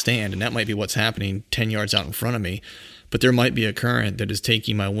face in my stand, and that might be what's happening 10 yards out in front of me. But there might be a current that is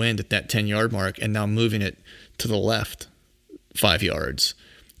taking my wind at that 10-yard mark and now moving it to the left 5 yards.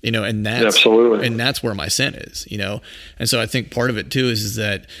 And that's absolutely, and that's where my scent is, And so I think part of it too is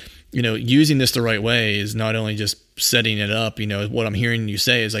that, using this the right way is not only just setting it up. What I'm hearing you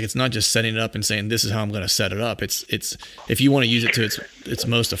say is like, it's not just setting it up and saying, this is how I'm going to set it up. It's if you want to use it to its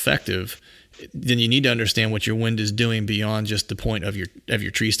most effective, then you need to understand what your wind is doing beyond just the point of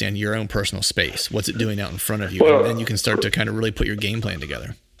your tree stand, your own personal space. What's it doing out in front of you? Well, and then you can start to kind of really put your game plan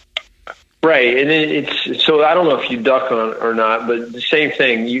together. Right, and it's so I don't know if you duck on or not, but the same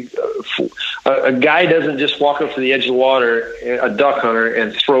thing. A guy doesn't just walk up to the edge of the water, a duck hunter,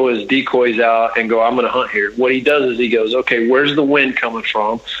 and throw his decoys out and go, I'm going to hunt here. What he does is he goes, okay, where's the wind coming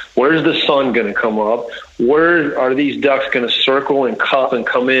from? Where's the sun going to come up? Where are these ducks going to circle and cup and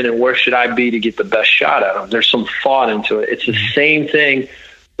come in, and where should I be to get the best shot at them? There's some thought into it. It's the same thing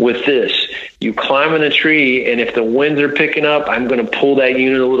with this. You climb in a tree, and if the winds are picking up, I'm going to pull that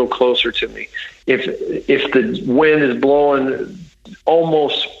unit a little closer to me. If the wind is blowing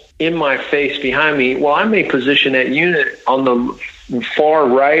almost in my face behind me, well, I may position that unit on the far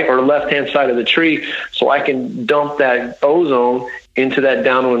right or left-hand side of the tree so I can dump that ozone into that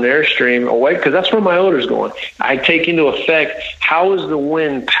downwind airstream away, because that's where my odor is going. I take into effect how is the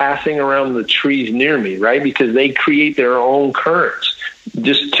wind passing around the trees near me, right? Because they create their own currents.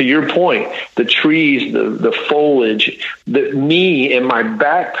 Just to your point, the trees, the foliage, me and my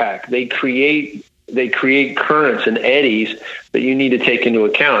backpack, they create they create currents and eddies that you need to take into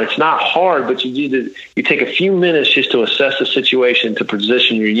account. It's not hard, but you take a few minutes just to assess the situation, to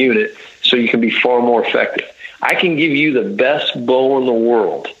position your unit so you can be far more effective. I can give you the best bow in the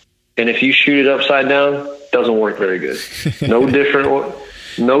world, and if you shoot it upside down, it doesn't work very good. No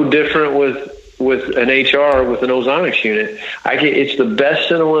different with an HR, with an Ozonics unit. It's the best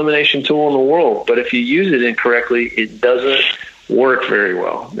scent elimination tool in the world, but if you use it incorrectly, it doesn't work very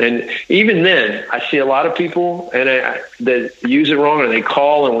well. And even then, I see a lot of people that use it wrong, and they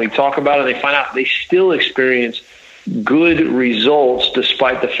call and we talk about it, and they find out they still experience good results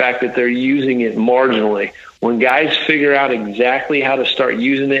despite the fact that they're using it marginally. When guys figure out exactly how to start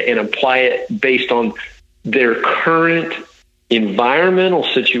using it and apply it based on their current environmental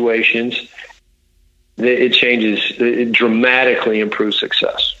situations, it changes, it dramatically improves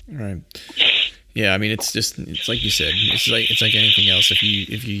success. Right. Yeah, I mean, it's like you said, it's like anything else. If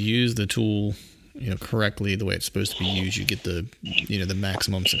you use the tool, correctly, the way it's supposed to be used, you get the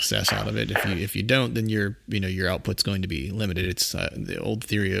maximum success out of it. If you don't, then your output's going to be limited. It's the old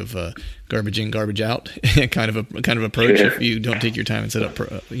theory of garbage in, garbage out kind of approach. Yeah. If you don't take your time and set up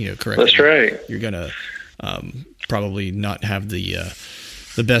correctly, that's right, you're gonna probably not have the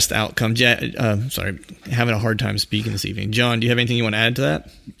best outcome. Sorry, having a hard time speaking this evening. John, do you have anything you want to add to that?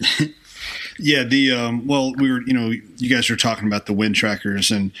 Yeah, well, we were, you guys were talking about the wind trackers,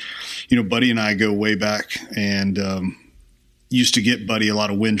 and, Buddy and I go way back, and used to get Buddy a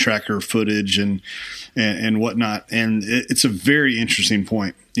lot of wind tracker footage and whatnot. And it's a very interesting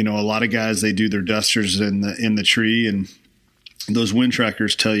point. A lot of guys, they do their dusters in the tree, and those wind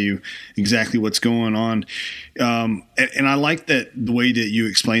trackers tell you exactly what's going on. And I like that the way that you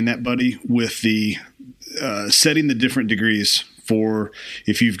explain that, Buddy, with the setting the different degrees for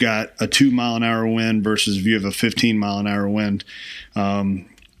if you've got a 2 mile an hour wind versus if you have a 15 mile an hour wind.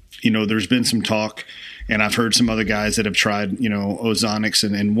 There's been some talk, and I've heard some other guys that have tried, Ozonics.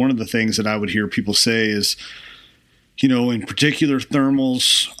 And one of the things that I would hear people say is, in particular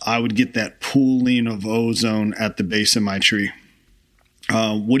thermals, I would get that pooling of ozone at the base of my tree.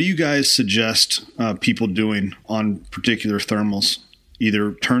 What do you guys suggest people doing on particular thermals?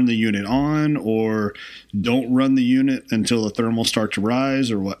 Either turn the unit on or don't run the unit until the thermals start to rise,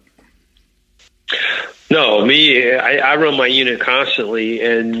 or what? No, I run my unit constantly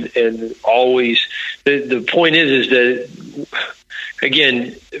and always. The point is that,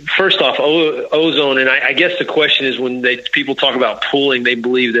 again, first off, ozone, and I guess the question is when people talk about pooling, they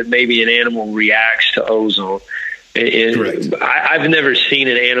believe that maybe an animal reacts to ozone. And I've never seen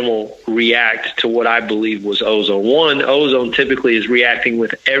an animal react to what I believe was ozone. One, ozone typically is reacting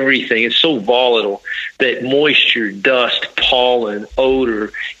with everything. It's so volatile that moisture, dust, pollen,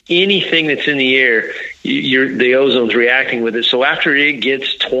 odor, anything that's in the air, the ozone's reacting with it. So after it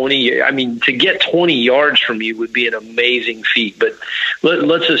gets to get 20 yards from you would be an amazing feat. But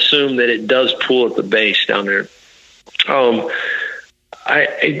let's assume that it does pool at the base down there.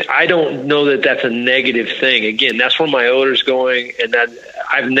 I don't know that that's a negative thing. Again, that's where my odor's going, and that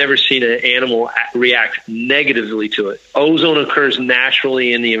I've never seen an animal react negatively to it. Ozone occurs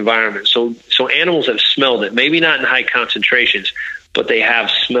naturally in the environment, so animals have smelled it. Maybe not in high concentrations, but they have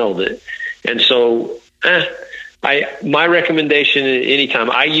smelled it. And so, my recommendation anytime,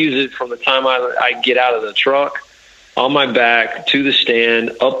 I use it from the time I get out of the truck, on my back, to the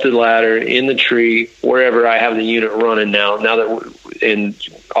stand, up the ladder, in the tree, wherever I have the unit running now and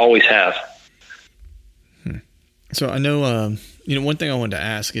always have. So I know, one thing I wanted to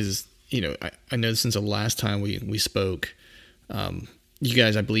ask is, I know since the last time we spoke, you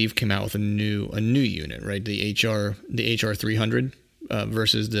guys, I believe, came out with a new unit, right? The HR 300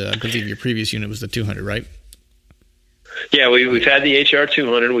 versus I believe your previous unit was the 200, right? Yeah, we've had the HR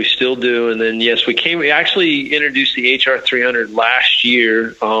 200. We still do, and then yes, we actually introduced the HR 300 last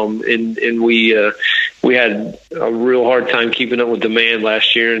year, and we had a real hard time keeping up with demand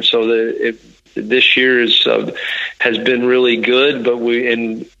last year, and so this year has been really good. But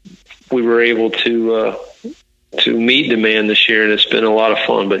we were able to meet demand this year, and it's been a lot of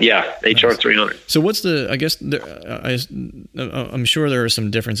fun. But yeah, HR 300. So what's I'm sure there are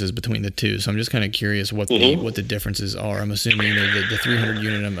some differences between the two. So I'm just kind of curious what the differences are. I'm assuming the 300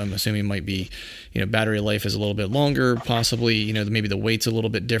 unit, I'm assuming might be, battery life is a little bit longer, possibly, maybe the weight's a little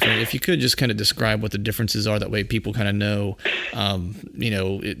bit different. If you could just kind of describe what the differences are, that way people kind of know,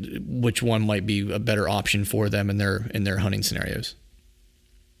 which one might be a better option for them in their hunting scenarios.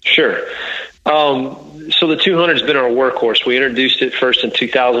 Sure. So the 200 has been our workhorse. We introduced it first in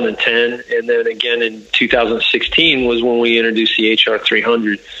 2010, and then again in 2016 was when we introduced the HR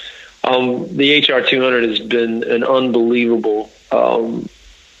 300. The HR 200 has been an unbelievable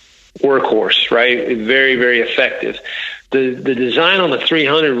workhorse, right? Very, very effective. The design on the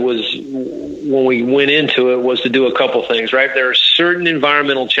 300 was, when we went into it, was to do a couple things, right? There are certain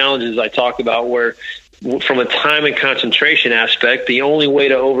environmental challenges I talked about where, from a time and concentration aspect, the only way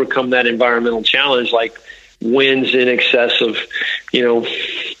to overcome that environmental challenge, like winds in excess of,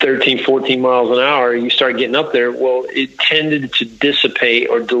 13, 14 miles an hour, you start getting up there, well, it tended to dissipate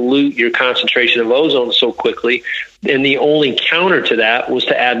or dilute your concentration of ozone so quickly. And the only counter to that was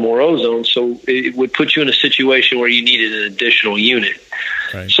to add more ozone. So it would put you in a situation where you needed an additional unit.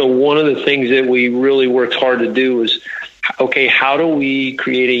 Right. So one of the things that we really worked hard to do was, okay, how do we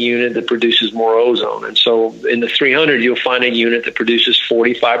create a unit that produces more ozone? And so in the 300, you'll find a unit that produces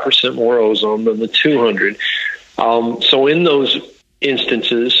 45% more ozone than the 200. So in those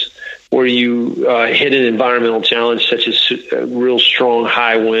instances where you hit an environmental challenge, such as real strong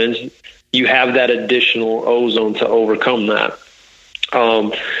high winds, you have that additional ozone to overcome that.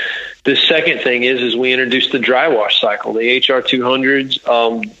 The second thing is we introduced the dry wash cycle. The HR200s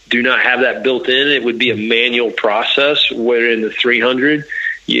do not have that built in. It would be a manual process, where in the 300,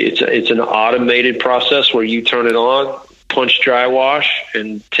 it's an automated process where you turn it on, punch dry wash,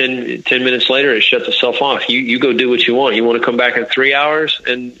 and 10 minutes later, it shuts itself off. You go do what you want. You want to come back in 3 hours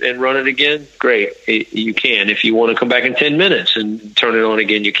and run it again? Great. You can. If you want to come back in 10 minutes and turn it on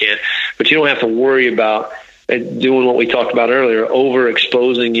again, you can. But you don't have to worry about doing what we talked about earlier,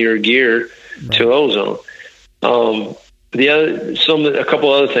 overexposing your gear to ozone. A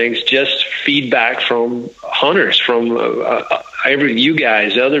couple other things, just feedback from hunters, from you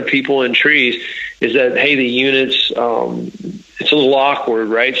guys, other people in trees, is that, hey, the units, it's a little awkward,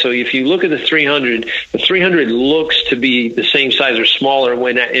 right? So if you look at the 300 looks to be the same size or smaller,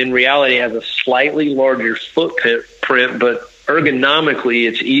 when in reality it has a slightly larger footprint, but ergonomically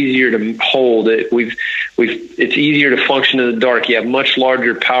it's easier to hold it. It's easier to function in the dark. You have much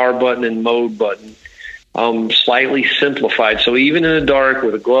larger power button and mode button. Slightly simplified. So even in the dark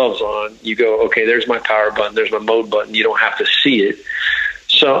with the gloves on, you go, okay, there's my power button, there's my mode button. You don't have to see it.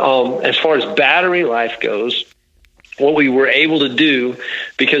 So as far as battery life goes, what we were able to do,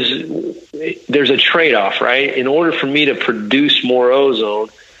 because there's a trade-off, right? In order for me to produce more ozone,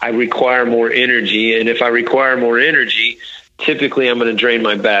 I require more energy. And if I require more energy, typically I'm going to drain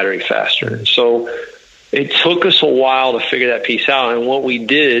my battery faster. So it took us a while to figure that piece out. And what we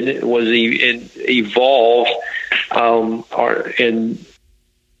did was evolve and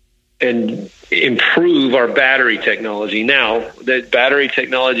improve our battery technology. Now, that battery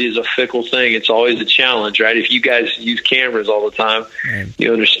technology is a fickle thing. It's always a challenge, right? If you guys use cameras all the time,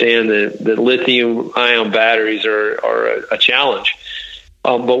 you understand that lithium-ion batteries are a challenge.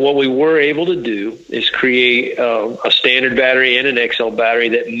 But what we were able to do is create a standard battery and an XL battery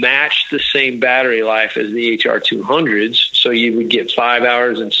that matched the same battery life as the HR200s. So you would get 5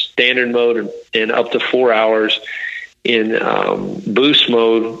 hours in standard mode and up to 4 hours in boost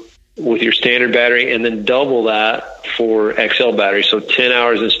mode with your standard battery, and then double that for XL battery. So 10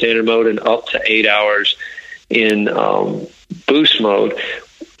 hours in standard mode and up to 8 hours in boost mode,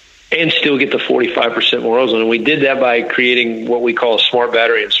 and still get the 45% more ozone. And we did that by creating what we call a smart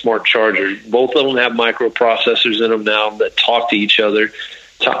battery and smart charger. Both of them have microprocessors in them now that talk to each other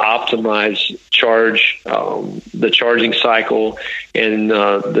to optimize the charging cycle and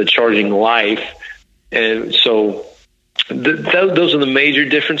the charging life. And so those are the major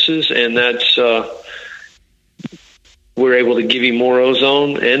differences, and that's we're able to give you more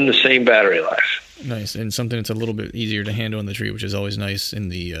ozone and the same battery life. Nice, and something that's a little bit easier to handle in the tree, which is always nice in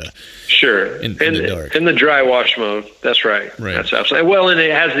the in the dark. In the dry wash mode, that's right. That's absolutely well, and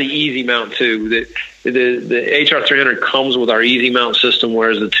it has the easy mount too. The HR300 comes with our easy mount system,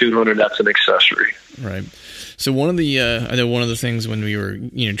 whereas the 200, that's an accessory. Right. So one of the I know one of the things when we were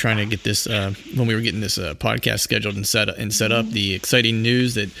trying to get this when we were getting this podcast scheduled and set up, the exciting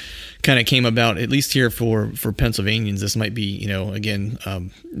news that kind of came about, at least here for Pennsylvanians. This might be again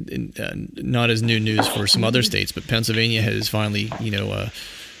not as new news for some other states, but Pennsylvania has finally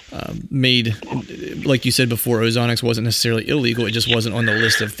made, like you said before, ozonics wasn't necessarily illegal. It just wasn't on the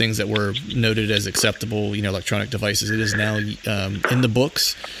list of things that were noted as acceptable, electronic devices. It is now in the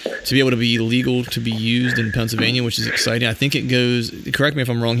books to be able to be legal to be used in Pennsylvania, which is exciting. I think it goes, correct me if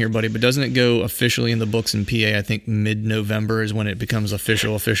I'm wrong here, buddy, but doesn't it go officially in the books in PA? I think mid-November is when it becomes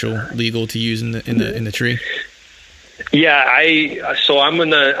official legal to use in the tree. Yeah, so I'm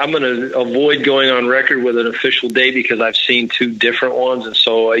gonna avoid going on record with an official date because I've seen two different ones, and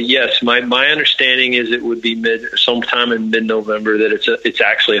so yes, my understanding is it would be sometime in mid-November that it's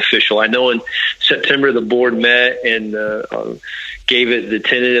actually official. I know in September the board met and gave it the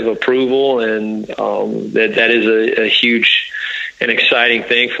tentative approval, and that is a huge an exciting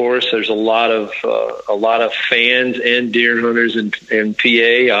thing for us. There's a lot of fans and deer hunters in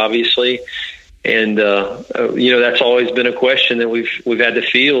PA, obviously. And, that's always been a question that we've had to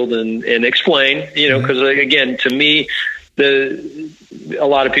field and explain, because again, to me, a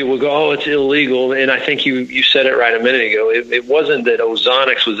lot of people would go, oh, it's illegal. And I think you said it right a minute ago. It wasn't that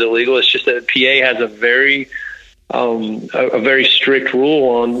Ozonics was illegal. It's just that PA has a very strict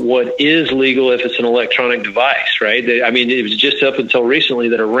rule on what is legal if it's an electronic device, right? It was just up until recently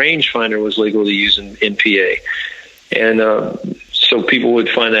that a rangefinder was legal to use in PA. And, so people would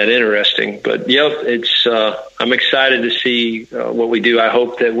find that interesting, but I'm excited to see what we do. I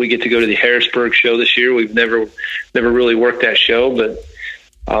hope that we get to go to the Harrisburg show this year. We've never really worked that show, but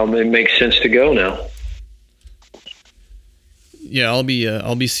it makes sense to go now. Yeah, I'll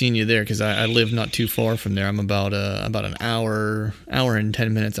be seeing you there because I live not too far from there. I'm about an hour and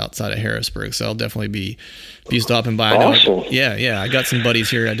 10 minutes outside of Harrisburg, so I'll definitely be stopping by. Awesome. I got some buddies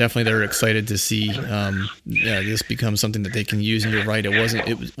here. Definitely they're excited to see this become something that they can use. And you're right,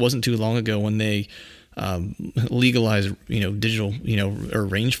 it wasn't too long ago when they legalized digital or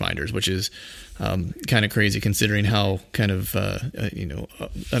rangefinders, which is kind of crazy considering how kind of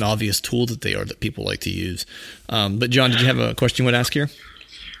an obvious tool that they are that people like to use. But John, did you have a question you would ask here?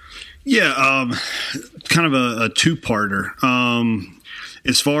 Yeah, kind of a two-parter.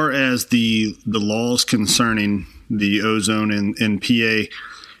 As far as the laws concerning the ozone in PA,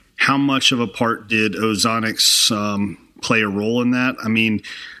 how much of a part did Ozonics play a role in that? I mean,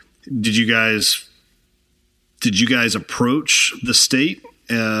 did you guys approach the state?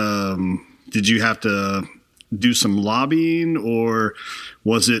 Did you have to do some lobbying, or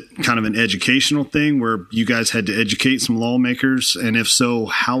was it kind of an educational thing where you guys had to educate some lawmakers? And if so,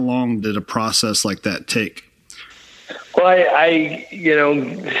 how long did a process like that take? Well, I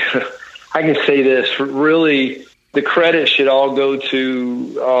can say this, really, the credit should all go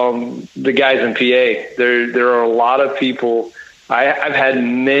to the guys in PA. There are a lot of people. I've had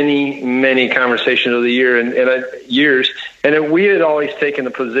many conversations over the years, and we had always taken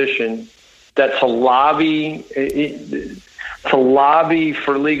the position that to lobby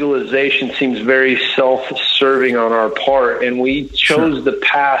for legalization seems very self-serving on our part, and we chose the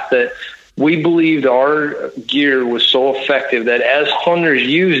path that we believed our gear was so effective that as hunters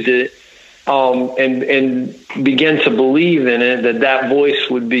used it and began to believe in it, that voice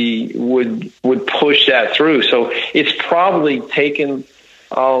would push that through. So it's probably taken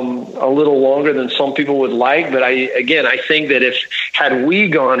a little longer than some people would like, but I think that had we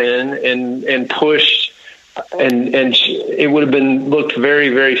gone in and pushed, and it would have looked very,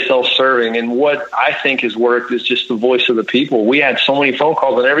 very self-serving. And what I think has worked is just the voice of the people. We had so many phone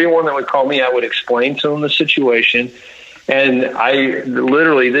calls, and everyone that would call me, I would explain to them the situation. And I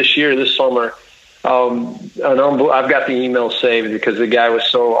literally this summer, I've got the email saved because the guy was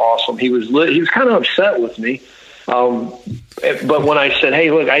so awesome. He was kind of upset with me. But when I said,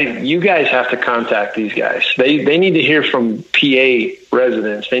 hey, look, you guys have to contact these guys. They need to hear from PA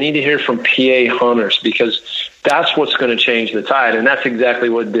residents. They need to hear from PA hunters, because that's what's going to change the tide. And that's exactly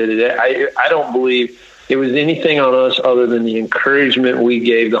what did it. I don't believe it was anything on us other than the encouragement we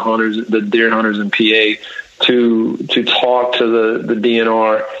gave the deer hunters in PA to talk to the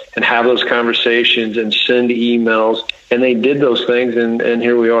DNR and have those conversations and send emails. And they did those things, and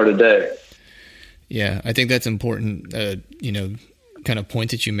here we are today. Yeah, I think that's important, kind of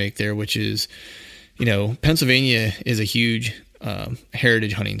point that you make there, which is, Pennsylvania is a huge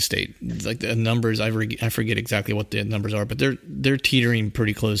heritage hunting state. Like the numbers, I forget exactly what the numbers are, but they're teetering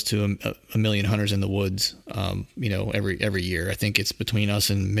pretty close to a million hunters in the woods, every year. I think it's between us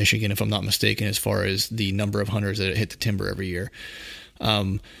and Michigan, if I'm not mistaken, as far as the number of hunters that hit the timber every year.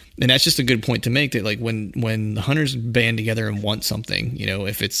 And that's just a good point to make, that like when the hunters band together and want something,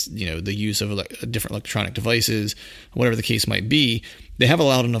 if it's, the use of different electronic devices, whatever the case might be, they have a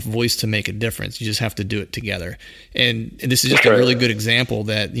loud enough voice to make a difference. You just have to do it together. And this is just a really good example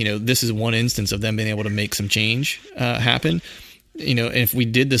that, this is one instance of them being able to make some change happen. If we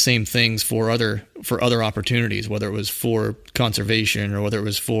did the same things for other opportunities, whether it was for conservation or whether it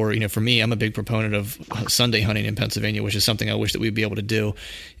was for me, I'm a big proponent of Sunday hunting in Pennsylvania, which is something I wish that we'd be able to do.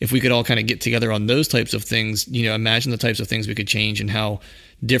 If we could all kind of get together on those types of things, imagine the types of things we could change and how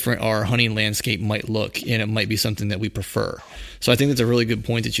different our hunting landscape might look, and it might be something that we prefer. So I think that's a really good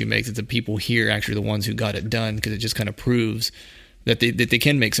point that you make, that the people here are actually the ones who got it done, because it just kind of proves that they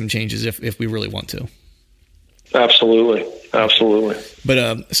can make some changes if we really want to. Absolutely. But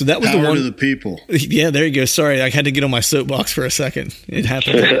so that was Power the one to the people. Yeah, there you go. Sorry, I had to get on my soapbox for a second. It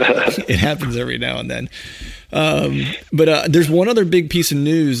happens. It happens every now and then. But there's one other big piece of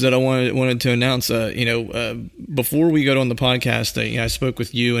news that I wanted to announce. Before we got on the podcast, I spoke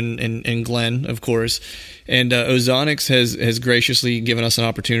with you and Glenn, of course, and Ozonics has graciously given us an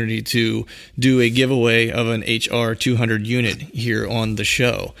opportunity to do a giveaway of an HR 200 unit here on the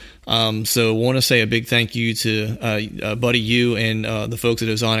show. So I want to say a big thank you to Buddy, you, and the folks at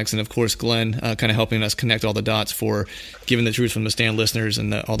Ozonics, and of course Glenn, kind of helping us connect all the dots for giving the Truth from the Stand listeners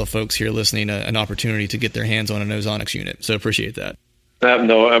and all the folks here listening an opportunity to get their hands on an Ozonics unit. So appreciate that.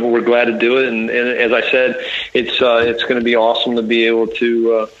 No, we're glad to do it, and as I said, it's going to be awesome to be able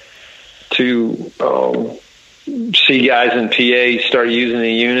to see guys in PA start using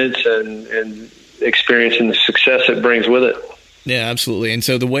the units and experiencing the success it brings with it. Yeah, absolutely. And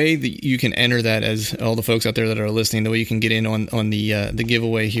so the way that you can enter that, as all the folks out there that are listening, the way you can get in on the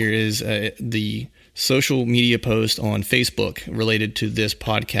giveaway here is the social media post on Facebook related to this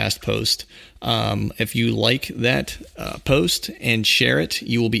podcast post. If you like that post and share it,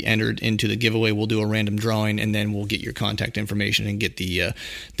 you will be entered into the giveaway. We'll do a random drawing, and then we'll get your contact information and get the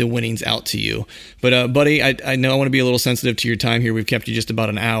winnings out to you. But Buddy, I know I want to be a little sensitive to your time here. We've kept you just about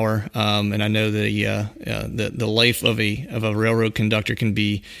an hour, and I know the life of a railroad conductor can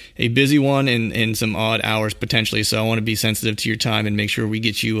be a busy one and some odd hours potentially. So I want to be sensitive to your time and make sure we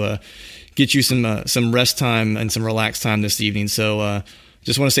get you some rest time and some relaxed time this evening. So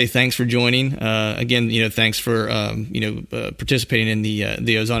just want to say thanks for joining. Again, thanks for participating in the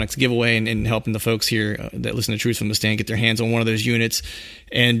Ozonics giveaway and helping the folks here that listen to Truth from the Stand get their hands on one of those units.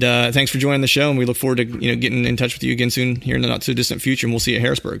 And thanks for joining the show. And we look forward to getting in touch with you again soon here in the not so distant future. And we'll see you at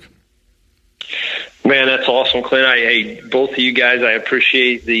Harrisburg. Man, that's awesome, Clint. Hey, both of you guys, I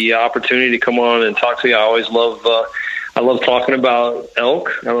appreciate the opportunity to come on and talk to you. I always love talking about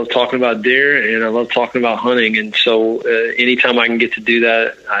elk, I love talking about deer, and I love talking about hunting. And so anytime I can get to do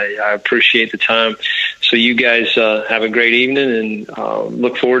that, I appreciate the time. So you guys have a great evening, and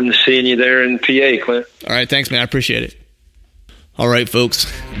look forward to seeing you there in PA, Clint. All right, thanks, man. I appreciate it. All right,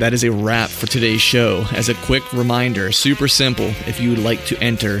 folks, that is a wrap for today's show. As a quick reminder, super simple, if you would like to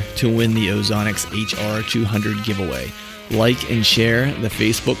enter to win the Ozonics HR 200 giveaway, like and share the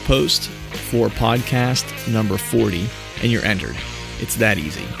Facebook post for podcast number 40, and you're entered. It's that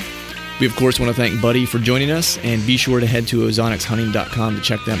easy. We, of course, want to thank Buddy for joining us, and be sure to head to ozonicshunting.com to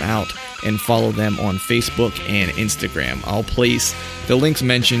check them out and follow them on Facebook and Instagram. I'll place the links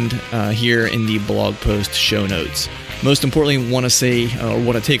mentioned here in the blog post show notes. Most importantly, want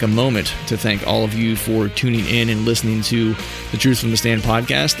to take a moment to thank all of you for tuning in and listening to the Truth from the Stand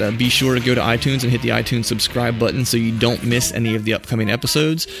podcast. Be sure to go to iTunes and hit the iTunes subscribe button so you don't miss any of the upcoming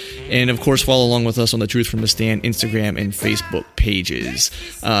episodes. And of course, follow along with us on the Truth from the Stand Instagram and Facebook pages.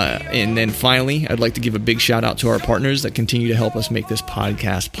 And then finally, I'd like to give a big shout out to our partners that continue to help us make this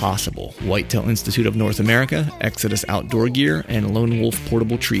podcast possible: Whitetail Institute of North America, Exodus Outdoor Gear, and Lone Wolf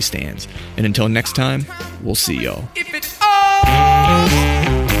Portable Tree Stands. And until next time, we'll see y'all. It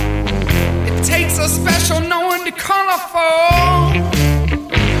takes a special knowing to color for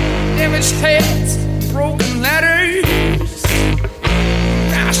damaged heads, broken letters,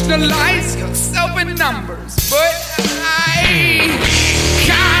 rationalize yourself in numbers, but I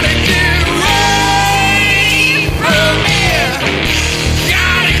gotta get away from here.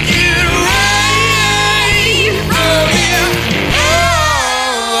 Gotta get away from here.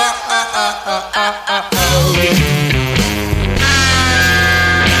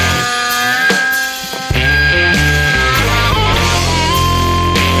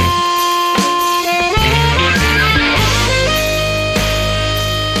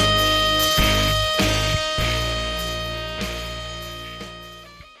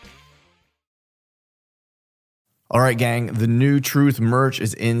 All right, gang, the new Truth merch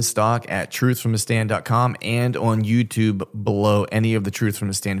is in stock at truthfromthestand.com and on YouTube below any of the Truth from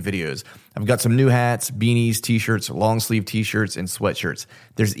the Stand videos. I've got some new hats, beanies, t-shirts, long sleeve t-shirts, and sweatshirts.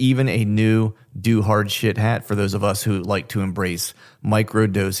 There's even a new Do Hard Shit hat for those of us who like to embrace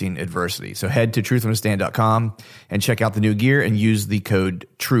micro-dosing adversity. So head to truthfromthestand.com and check out the new gear and use the code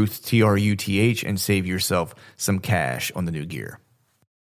TRUTH, T-R-U-T-H, and save yourself some cash on the new gear.